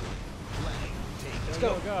 Let's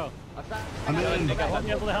go. I'm in. I won't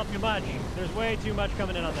be able to help you much. There's way too much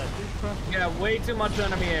coming in on this. Yeah, way too much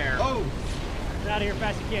enemy air. Oh! Get out of here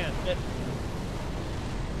fast as you can.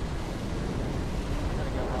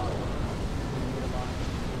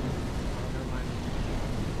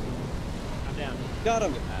 I'm down. Got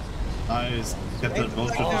him. Nice. Get that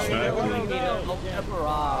Vulture distracted. Vulture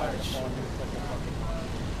barrage.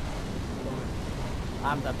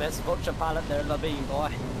 I'm the best Vulture pilot there ever been,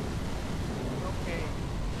 boy.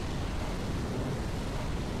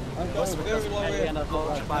 I'm Most going of very us low any air. other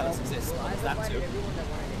Vulture pilots exist. Is that too?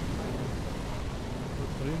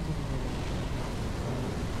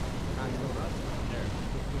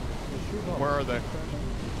 Where are they?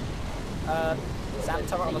 Sand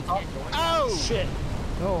turret on the top. Oh! Shit!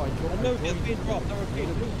 No, I dropped. No, it's being dropped. No, it's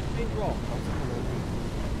being dropped.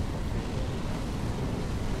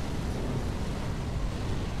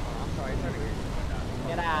 I'm sorry, it's already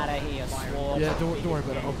Get out of here, sword. Yeah, don't worry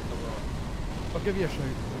about it. I'll give you a shout.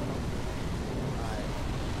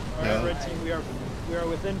 Alright, red team, we are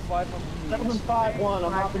within 500 meters. 7-5-1,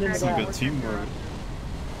 I'm hopping into Some that. good teamwork.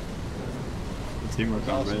 Good teamwork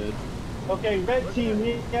on red. Okay, red team,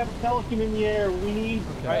 we have a Pelican in the air. We need.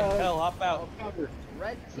 Alright, hell, hop out. Cover.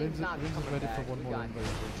 Red team's not Rin's coming ready back. for one We more got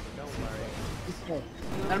invasion. Don't worry.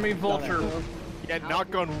 Enemy Vulture. Yeah,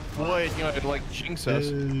 knock on wood, you know, it like jinx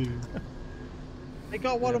us. They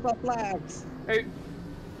got one of our flags. Hey,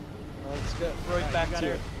 Let's get right back to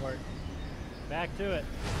it. Back to it.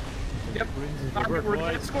 yep. We're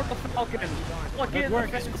gonna escort the Falcon. Look in the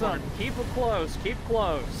fence on. Keep it close. Keep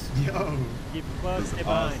close. Yo, Keep it close, that's stay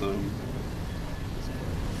behind. awesome.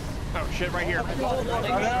 Oh shit, right here. Oh, no,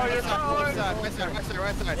 Right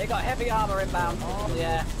side. They got heavy armor inbound.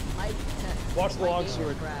 Yeah. Watch the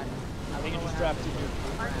longsword. I think it just dropped you here.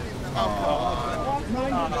 Oh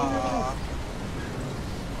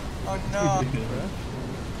no.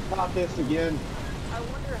 Not this again. I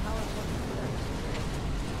wonder how it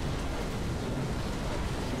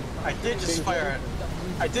I did just fire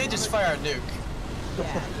a nuke. Yeah.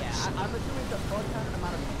 I'm assuming the full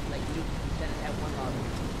amount of like nukes you sent at one lobby.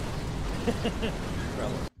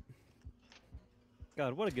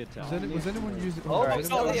 God, what a good time. Was anyone using? Oh, Alright,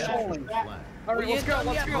 it's all anyone- falling. Alright, let's go.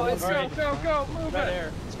 Go. Move Right it.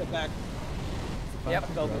 there. Let's get back. Yep.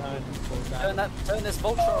 Fell behind. Turn this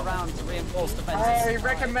Vulture around to reinforce defenses. I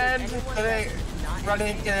recommend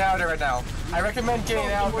getting out of it right now. I recommend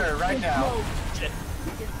getting out of it right now.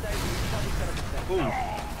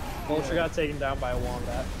 Vulture got taken down by a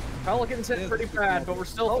Wombat. Pelican's hit pretty bad, but we're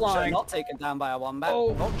still Vulture flying. not taken down by a Wombat.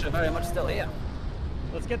 Oh. Vulture very much still here.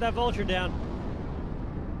 Let's get that Vulture down.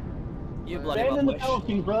 You bloody Stand in the wish.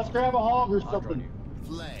 Pelican, bro. Let's grab a hog or something.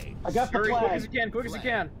 I got the Hurry, quick as flag. you can. Quick as you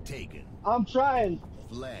can. Taken. I'm trying.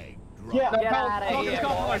 Flag. Yeah. No, Get outta Falcon's here,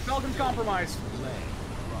 compromised. Falcon's compromised.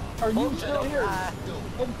 Are you Vulture, still here?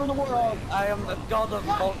 Heading for the Warhog. I am the god of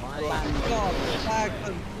Vulture land. Flag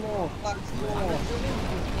and floor. Flag floor.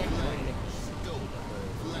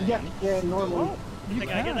 Yeah, normally. You Get that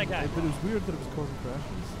guy, get that can, guy. but it was weird that it was causing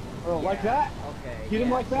crashes. Oh, like that? Okay. Get him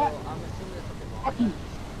like that? So I'm assuming there's something wrong. Fuck you.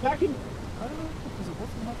 Back him. I don't know because it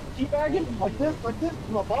wasn't happening. Keep bagging. Like this. Like this.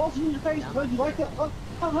 My balls in your face. Bud, you like that? You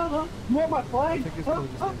want my flag? I think it's probably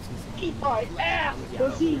just NCC. Eat my ass.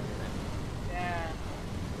 Pussy.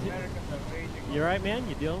 You alright, man?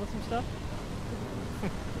 You dealing with some stuff?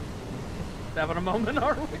 Having a moment,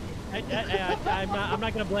 are we? I'm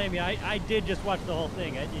not gonna blame you. I did just watch the whole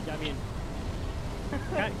thing. I mean,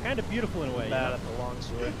 kind of beautiful in a way. Bad at the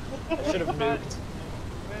longsword. I should have nuked.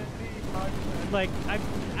 Like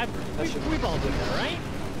we've all done that, right?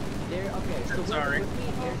 There, okay, so Sorry. with me,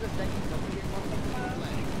 here's a second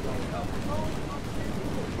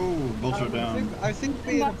Ooh, Vulture down. I think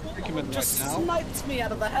we're in a predicament right Just now. sniped me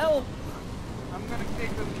out of the hell. I'm gonna take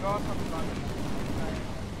the shot from the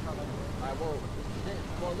Alright, well,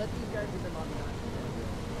 let these guys do them on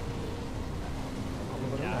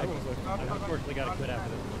the Yeah, I've unfortunately got to quit after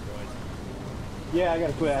this one, boys. Yeah, I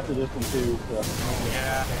gotta quit after this one too. So.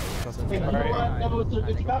 Yeah. Hey, you know what? No,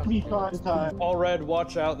 it's about to be crime time. All red,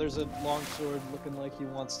 watch out. There's a longsword looking like he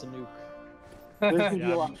wants to nuke. There's gonna be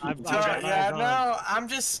a lot. I've So, got yeah, eyes on. no, I'm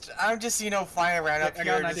just, flying around up I got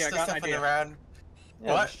here, an idea, just I got an stuffing idea. around.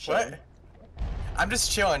 Yeah, What? just What? chilling. I'm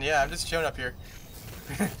just chilling, yeah, I'm just chilling up here.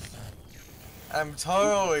 I'm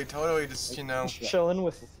totally just, you know. Just chilling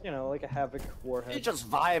with, like a Havoc warhead. You're just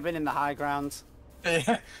vibing in the high ground.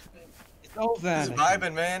 Yeah. Oh, Just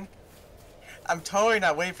vibing, man. I'm totally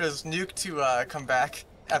not waiting for this nuke to come back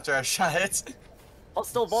after I shot it.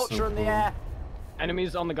 Hostile Vulture in the air.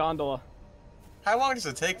 Enemies on the gondola. How long does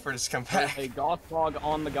it take for this to come back? A Gothfog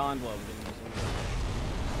on the gondola.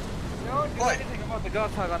 Don't do anything about the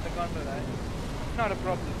Gothfog on the gondola. Not a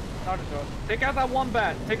problem. Not at all. Take out that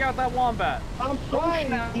Wombat. Take out that Wombat. I'm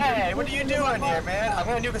trying. Hey, what are you doing here, man? I'm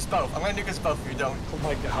gonna nuke us both. I'm gonna nuke us both if you don't. Oh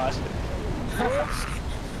my god.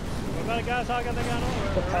 What about a guy's hog on the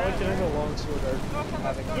gondola? The Pelican and the longsword are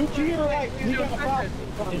having You to your right. You got a Falcon.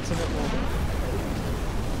 intimate moment.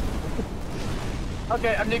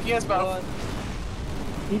 Okay, I'm nuking us both.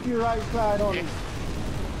 Keep your right side on him.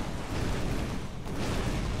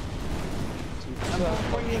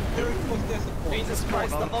 Jesus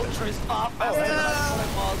Christ, the Vulture is far faster than I thought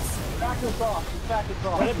it was. Back us off. Back us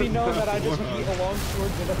off. Let it be known that I just beat a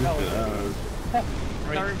longsword with a Pelican.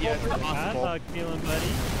 Yeah, it's impossible. How's feeling, buddy?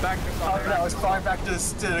 Back to Oh no, it's falling back to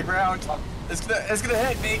the ground. It's gonna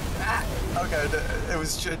hit me. Ah! Okay, it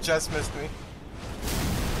was just missed me.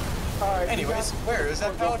 Alright. Anyways, where is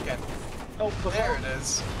that Pelican? Oh, there it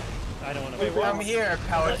is. I don't want to. I'm here,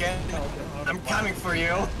 Pelican. I'm coming for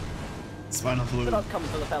you. Spinal fluid. You're not coming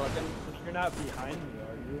for the Pelican. You're not behind me,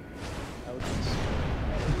 are you?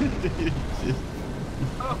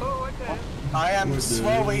 Oh, what the hell? I am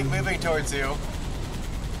slowly moving towards you.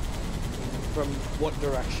 From what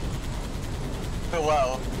direction?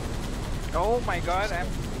 Below. Oh my god,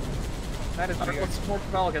 that is weird. Let's support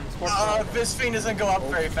the Pelican. Support the Pelican. This thing doesn't go up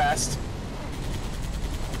very fast.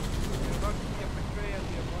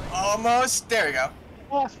 Almost. There we go.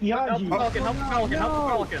 Boss, behind you. Help the Pelican, help the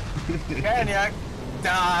Pelican. Can ya?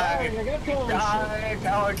 Die! Die,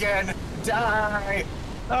 Pelican! Die!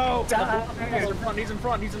 Oh! Die! He's in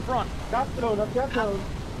front. Got thrown, I've got thrown.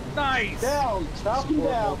 Nice! Down! Falcon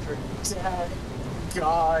down!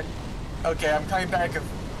 God. Okay, I'm coming back.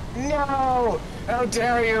 No! How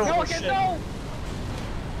dare you! Pelican, no!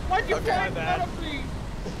 Why'd you fly bad. out of me?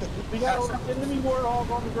 We got an enemy warhog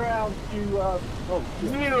on the ground to,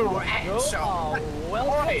 You asshole!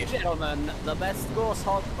 Well, gentlemen, the best Ghost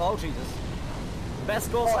Hog. Oh, Jesus.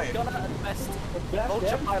 Best Ghost Hog gunner and best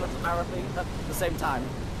Vulture pilot, apparently, at the same time.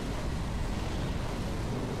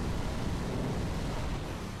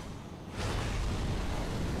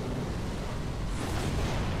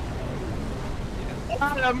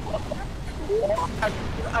 Adam!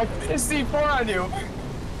 I finished C4 on you!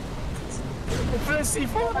 I finished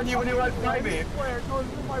C4 on you when you went by me! Where goes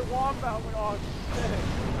my Wombat went on?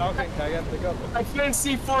 Okay, I got to go. I finished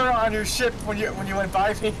C4 on your ship when you went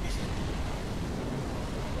by me.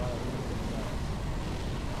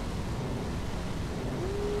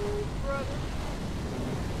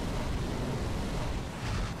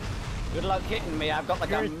 Good luck hitting me. I've got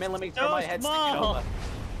like a millimeter of my head sticking over.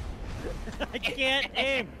 I can't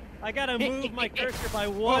aim. I gotta move my cursor by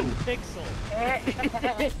 1 pixel.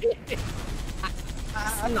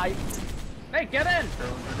 Nice. Hey, get in!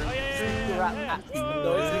 Oh, yeah.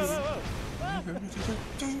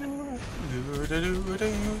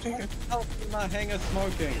 Help my hangar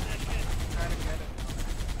smoking.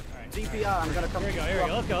 DPR, I'm gonna come. Here we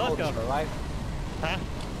go. Let's go. Right? Huh?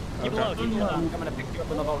 Keep low. I'm gonna pick you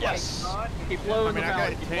up in the boat. Yes. Keep low in the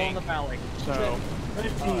valley. Keep low in the valley. So.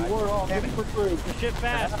 We're all looking for crew. The ship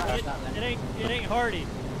fast. It ain't hardy.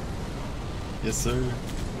 Yes, sir.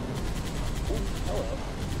 Hello.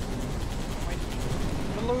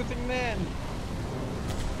 The losing man.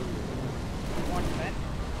 One vent.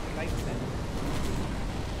 Light vent.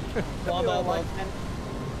 Lava.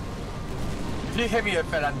 If you hit me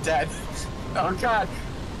up, I'm dead. Oh god.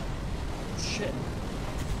 Shit.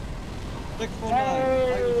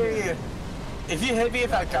 Hey! If you hit me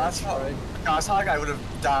with that Goshawk, I would have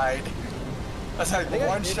died. That's like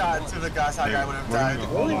one shot to the Goshawk, I would have died.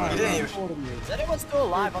 You didn't even. Is anyone still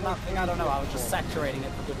alive on that thing? I don't know. I was just saturating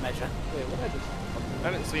it for good measure. Wait, what did I just... I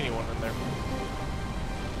didn't see anyone in there.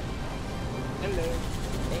 Hello.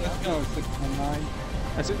 Let's go, 619.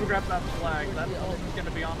 As soon as we grab that flag, that is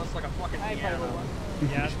gonna be on us like a fucking piano.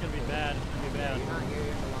 Yeah, it's gonna be bad. It's gonna be bad.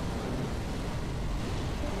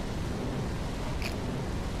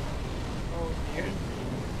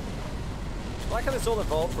 I like how this all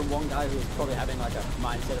evolved from one guy who was probably having like a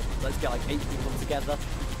mindset of let's get like 8 people together.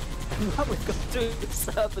 And now we've got 2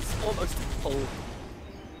 servers almost full.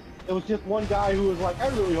 It was just one guy who was like, I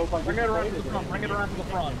really hope I Bring get it around to the front. Bring it around to the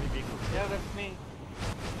front. Yeah, that's me.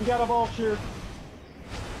 We got a vulture.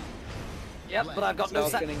 Yep, but I've got no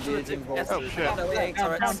saturating. Yes, Oh shit. I've got no AA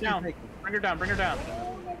turrets. Down. Bring her down. Bring her down.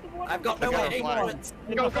 I've got no AA turrets.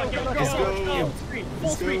 Go. Full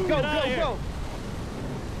speed. Go.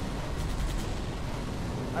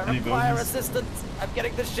 I require assistance. I'm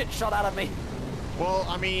getting the shit shot out of me. Well,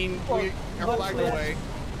 I mean, we are flagged away.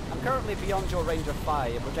 I'm currently beyond your range of fire.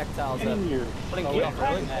 Your projectiles are blinking off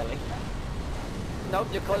really early. Nope,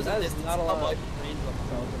 you're closing this. Not a lot of boy. range on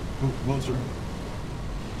the Vulture.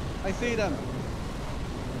 I see them.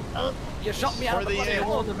 You shot me out of the Stay fucking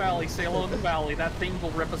low in the valley. Stay low in the valley. That thing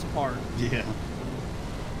will rip us apart. Yeah.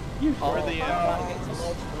 Oh, it's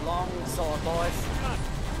a long sword, boys.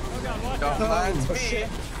 Don't mind me.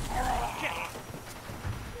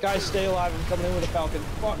 Guys, stay alive. I'm coming in with a Falcon.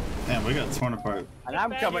 Fuck. Damn, we got torn apart. And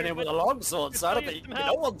I'm coming in with a longsword, so I don't think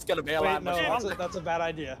no one's gonna be alive much longer. That's a bad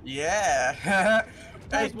idea. Yeah.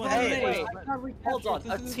 Hey, Hold on.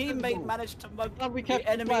 A teammate managed to mug the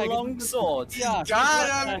enemy longswords. Yeah.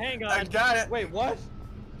 Got him. Hang on. I got it. Wait, what?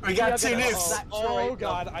 We got 2 nukes. Oh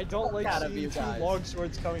god, I don't like out of seeing you 2 guys.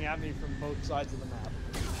 longswords coming at me from both sides of the map.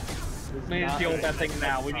 We need to deal with that thing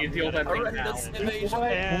now. We need to deal with that thing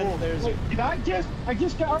now. Did I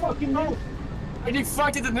just got a fucking nuke. I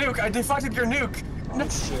deflected the nuke. I deflected your nuke. Oh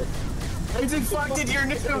shit. I deflected your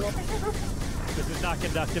nuke. This is not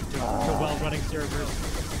conductive to well-running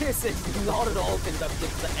servers. This is not at all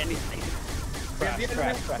conductive to anything. We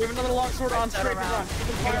have another longsword on straight around.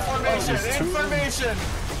 Information! Information!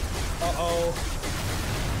 Uh-oh.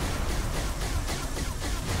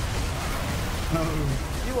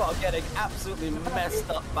 You are getting absolutely messed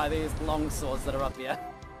up by these longswords that are up here.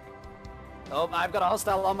 Oh, I've got a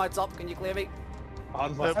hostile on my top. Can you clear me?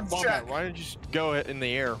 Wombat, why did you just go in the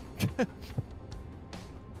air?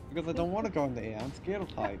 Because I don't want to go in the air. I'm scared of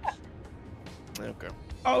heights. Okay.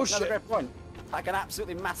 Oh shit! Great point. I can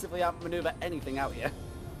absolutely massively outmaneuver anything out here.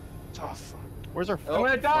 Oh fuck. Where's our? I'm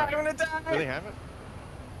gonna die! I'm gonna die! Do they have it?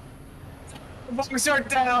 Longsword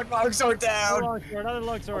down! Longsword down! Another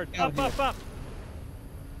longsword. Up, up, up.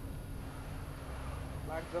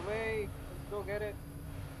 Flags away. Let's go get it.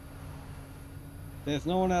 There's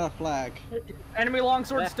no one at a flag. Enemy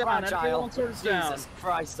longswords They're down. Enemy fragile. longswords down. Jesus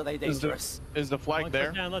Christ, are they dangerous? Is the flag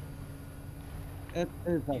there? Down, It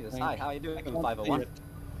is, I Jesus, think. hi, how are you doing, I can't 501? see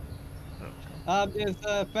it. There's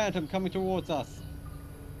a phantom coming towards us.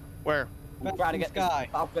 Where? I'm trying to get this sky.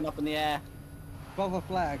 Falcon up in the air. Above a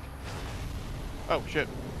flag. Oh shit.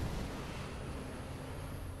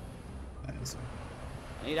 I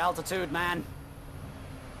need altitude, man.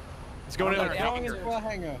 It's going in our Going hangar. into our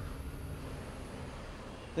hangar.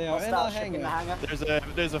 They are in Hostile our ship in the hangar. hangar.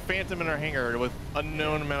 There's a phantom in our hangar with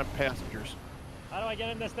unknown amount of passengers. How do I get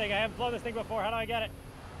in this thing? I haven't flown this thing before. How do I get it?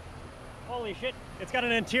 Holy shit. It's got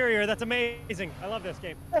an interior. That's amazing. I love this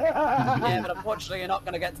game. Yeah, but unfortunately you're not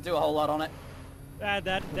going to get to do a whole lot on it.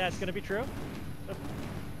 That's going to be true.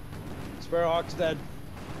 Sparrowhawk's dead.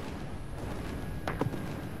 I'm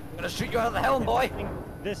going to shoot you out of the helm, boy.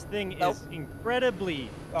 This thing is incredibly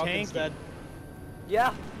Falcon's tanky. dead.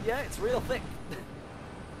 Yeah, it's real thick.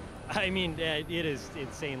 I mean, it is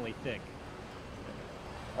insanely thick.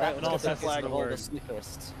 That and was also the flag of all the word.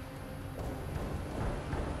 snifferists.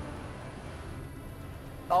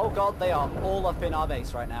 Oh god, they are all up in our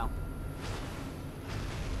base right now.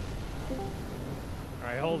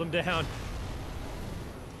 Alright, hold them down.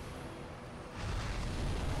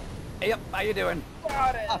 Hey, yep, how you doing?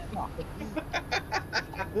 Got it.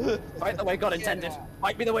 Fight the way God intended.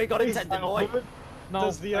 Fight me the way God intended, boy. No,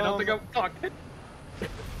 I don't think I'm... Fuck.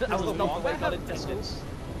 That was not the way God intended.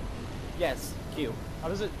 Yes, Q. How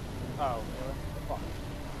does it? Oh, really? Fuck.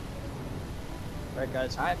 Alright,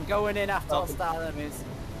 guys. I'm going in after hostile enemies.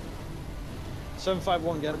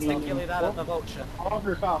 751, get it. Particularly that of the Vulture.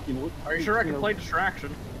 Officer Falcon. Are you sure I can play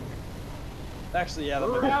distraction? Actually, yeah, that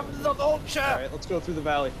might Grab the Vulture! Alright, let's go through the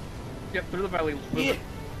valley. Get through the valley. Yeah.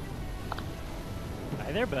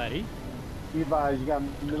 Hi there, buddy. Be advised, you got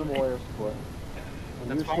minimal air support.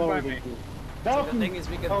 That's fine by me. So the thing is,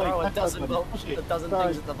 we can throw a dozen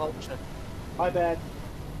things at the Vulture. My bad.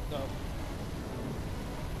 No.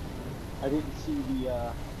 I didn't see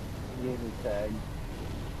the gaming tag.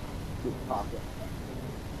 Good pocket.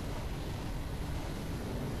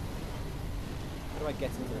 How do I get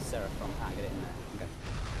into the Seraph from? I get it in there. Okay.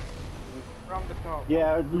 From the top.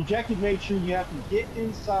 Yeah, rejected made sure you have to get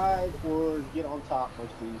inside or get on top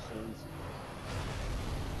most of these things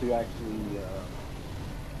to actually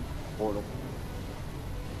portal.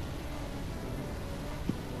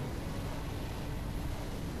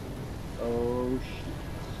 Oh shit.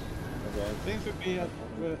 Okay. Things would be at a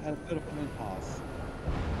bit of an impasse.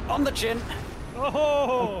 On the chin!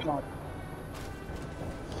 Oh! God.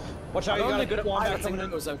 Watch out, I'm you only gotta good at Wombat piloting coming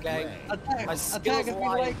in. those, okay? Attack! My skills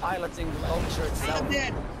lie in piloting the Vulture itself. I'm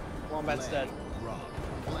dead! Wombat's dead.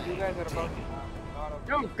 You guys are about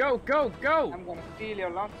to... Go! I'm gonna steal your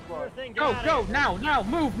launch squad. Go! Now!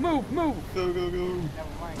 Move! Go, go, go. Never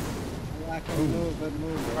mind. I can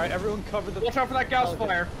move. Alright, everyone cover the... Watch out for that gauss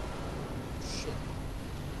fire.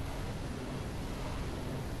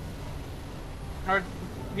 Alright,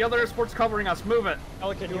 the other airsport's covering us. Move it.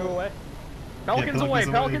 Pelican, you away? Pelicans away.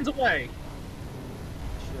 Pelicans away.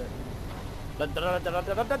 I don't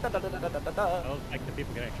think the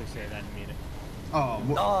people can actually say that and mean it. Oh,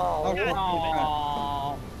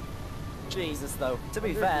 Oh, Jesus, though. To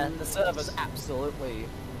be fair, the server's absolutely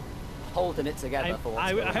holding it together for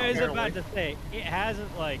what's going on. I was about to say, it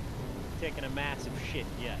hasn't, like, taken a massive shit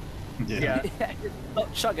yet. yeah. It's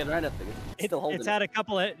not chugging or anything. It's still holding It's it. had a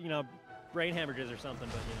couple of, brain hemorrhages or something,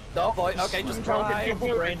 but, Oh boy, okay, just try.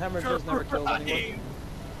 Brain hemorrhages never killed anyone.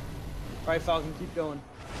 Alright, Falcon, keep going.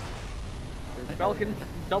 Pelican,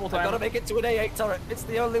 double I've time. got to make it to an A8 turret. It's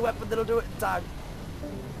the only weapon that'll do it in time.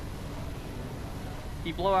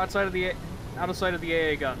 Keep low outside of the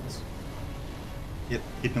AA guns. Yep,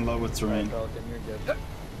 keeping low with terrain. Pelican, you're good.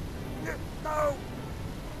 No!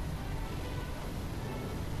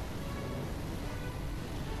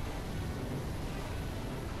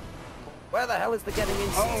 Where the hell is the getting in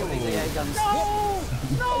to these AA guns? No!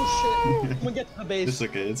 No! Shit! We'll get to the base. It's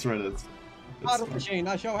okay, it's right. Out of machine,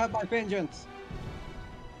 I shall have my vengeance.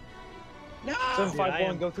 No!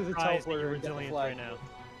 751, go through the teleporter and get the flag. Right now.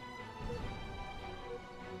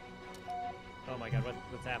 Oh my god,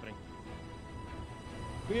 what's happening?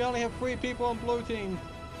 We only have 3 people on blue team.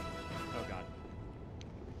 Oh god.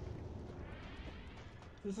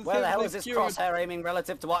 Where the hell is this crosshair aiming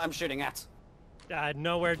relative to what I'm shooting at?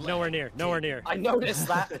 Nowhere near. I noticed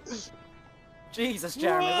that. Jesus,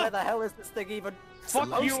 Jeremy, where the hell is this thing even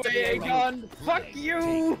Fuck you, AA gun! Fuck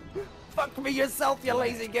you! Fuck me yourself, you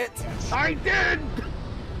lazy git! I did!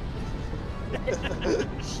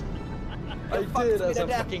 I did as a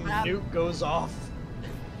fucking nuke goes off.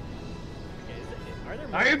 Are there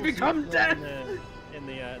I have become death! In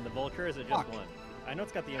the Vulture, or is it just one? I know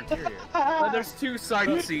it's got the interior. There's 2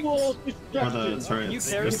 side seats. That's right. You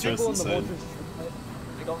carry people in the Vulture.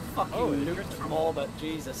 They got fucking nuked from orbit,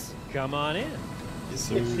 Jesus. Come on in.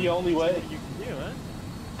 Yes, It's the only way. You can do, huh?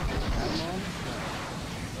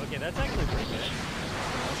 Okay, that's actually pretty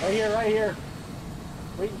good. Right here.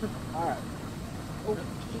 Wait. Alright.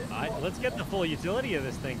 Let's get the full utility of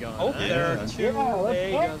this thing going. Oh, huh? there are 2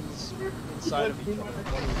 AA guns inside of each other.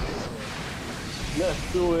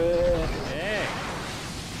 Let's do it. Hey.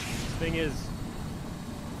 This thing is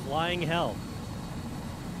flying hell.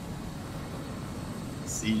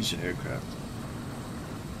 Siege aircraft.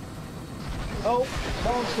 Oh,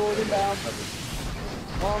 long sword inbound.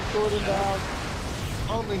 Long sword inbound.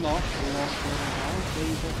 Only not.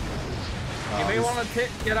 You may want to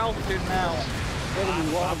get altitude now.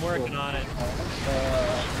 I'm working on it.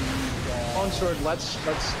 Longsword, let's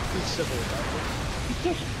be civil about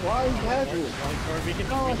it. Why have you? Longsword, we can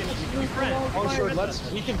be friends. Longsword,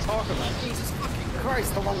 we can talk about it. Jesus fucking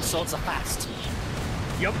Christ, the longswords are fast.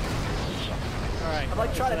 Yep. Alright. I'm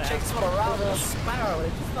like trying to chase one around with a sparrow and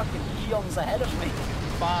it just fucking eons ahead of me.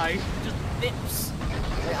 Bye. Just dips.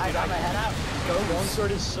 I got my head out. Go.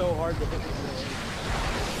 Longsword is so hard to hit.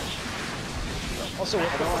 Also,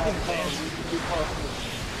 what the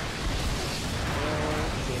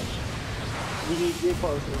We need to get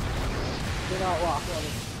closer. Get not locked on it.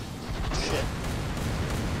 Shit.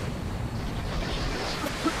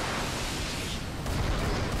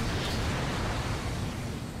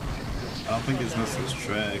 I don't think it's missing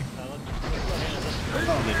drag.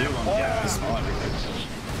 Oh, they do want to be small everything.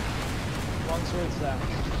 Longsword's down.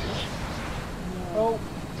 Oh,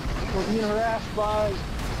 we're being harassed by...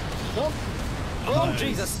 Oh, Nice.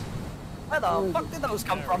 Jesus! Where the fuck did those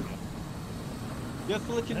come from? Just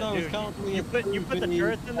to let you know, it's currently you put the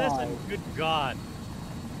turrets in this, and good God,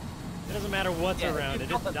 it doesn't matter what's around; it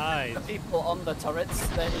just dies. The people on the turrets,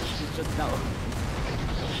 then you just know.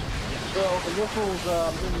 So the missiles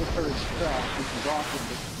in the turret's track, which is awesome.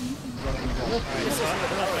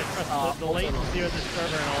 The latency of the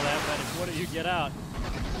server and all that, but what if you get out?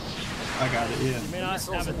 I got it, yeah. You may not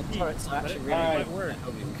have a seat, but it really Alright. might work.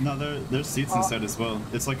 No, there's seats inside as well.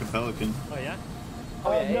 It's like a Pelican. Oh yeah?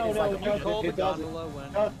 No, it doesn't.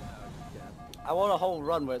 I want a whole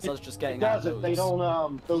run where it's us just getting It doesn't. They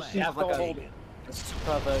don't, those seats have like don't a hold it.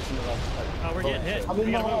 super version of us. Oh, we're getting hit. I'm We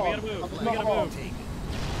in the gotta move, we hog. gotta move, we I'm in the gotta hog. move.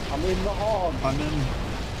 I'm in the hog. I'm in.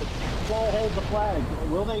 Don't hold the flag.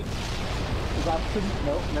 Will they? Because I couldn't.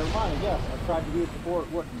 Nope, never mind. Yes, I tried to do it before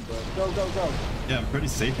it wouldn't, but go. Yeah, I'm pretty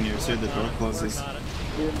safe in here. See the door closes. Working on it.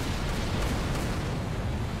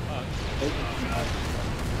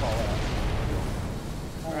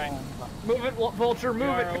 Alright. Move it, Vulture,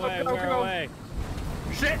 move it. Go. Away.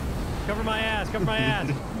 Shit! Cover my ass,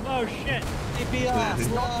 Oh shit! It's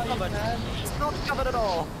not covered. It's not covered at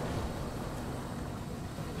all.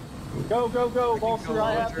 Go, Vulture,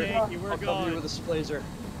 I have Thank you, we're I'll cover going. you with a splazer.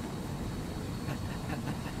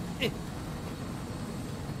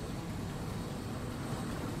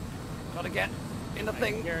 Gotta get in the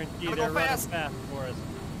thing. Guarantee Gotta they're go running fast. fast for us.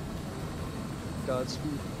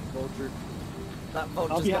 Godspeed, Vulture. That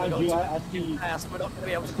boat I'll just be gotta honest go with you, I too see fast. We're not gonna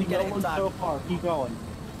be able to no get it in one time. so far. Keep going.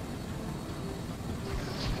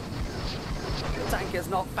 The tank is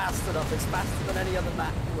not fast enough. It's faster than any other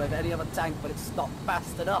map with any other tank, but it's not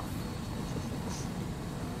fast enough.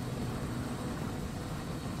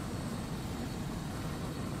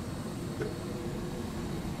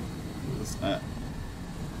 What's that?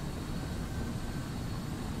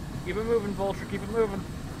 Keep it moving, Vulture, keep it moving.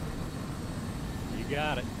 You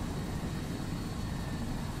got it.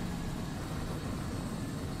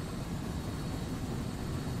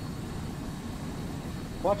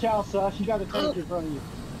 Watch out, Sus. You got a tank in front of you.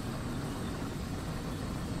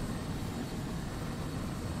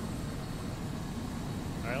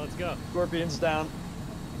 All right, let's go. Scorpion's down.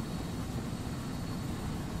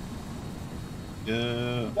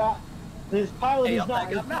 Yeah. His pilot is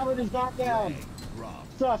not down.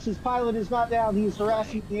 Sus, his pilot is not down. He is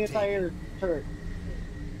harassing the anti-air turret.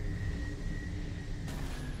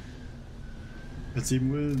 The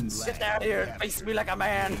team wins. Get down here and face me like a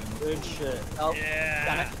man. Good shit. Oh, Yeah.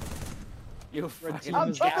 damn it. You fucking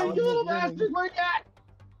I'm fucking you, bastard! Where you at?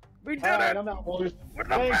 We did Alright, it! I'm out, boys.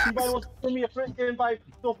 Hey, if anybody wants to send me a friend invite,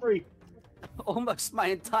 feel free. Almost my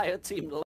entire team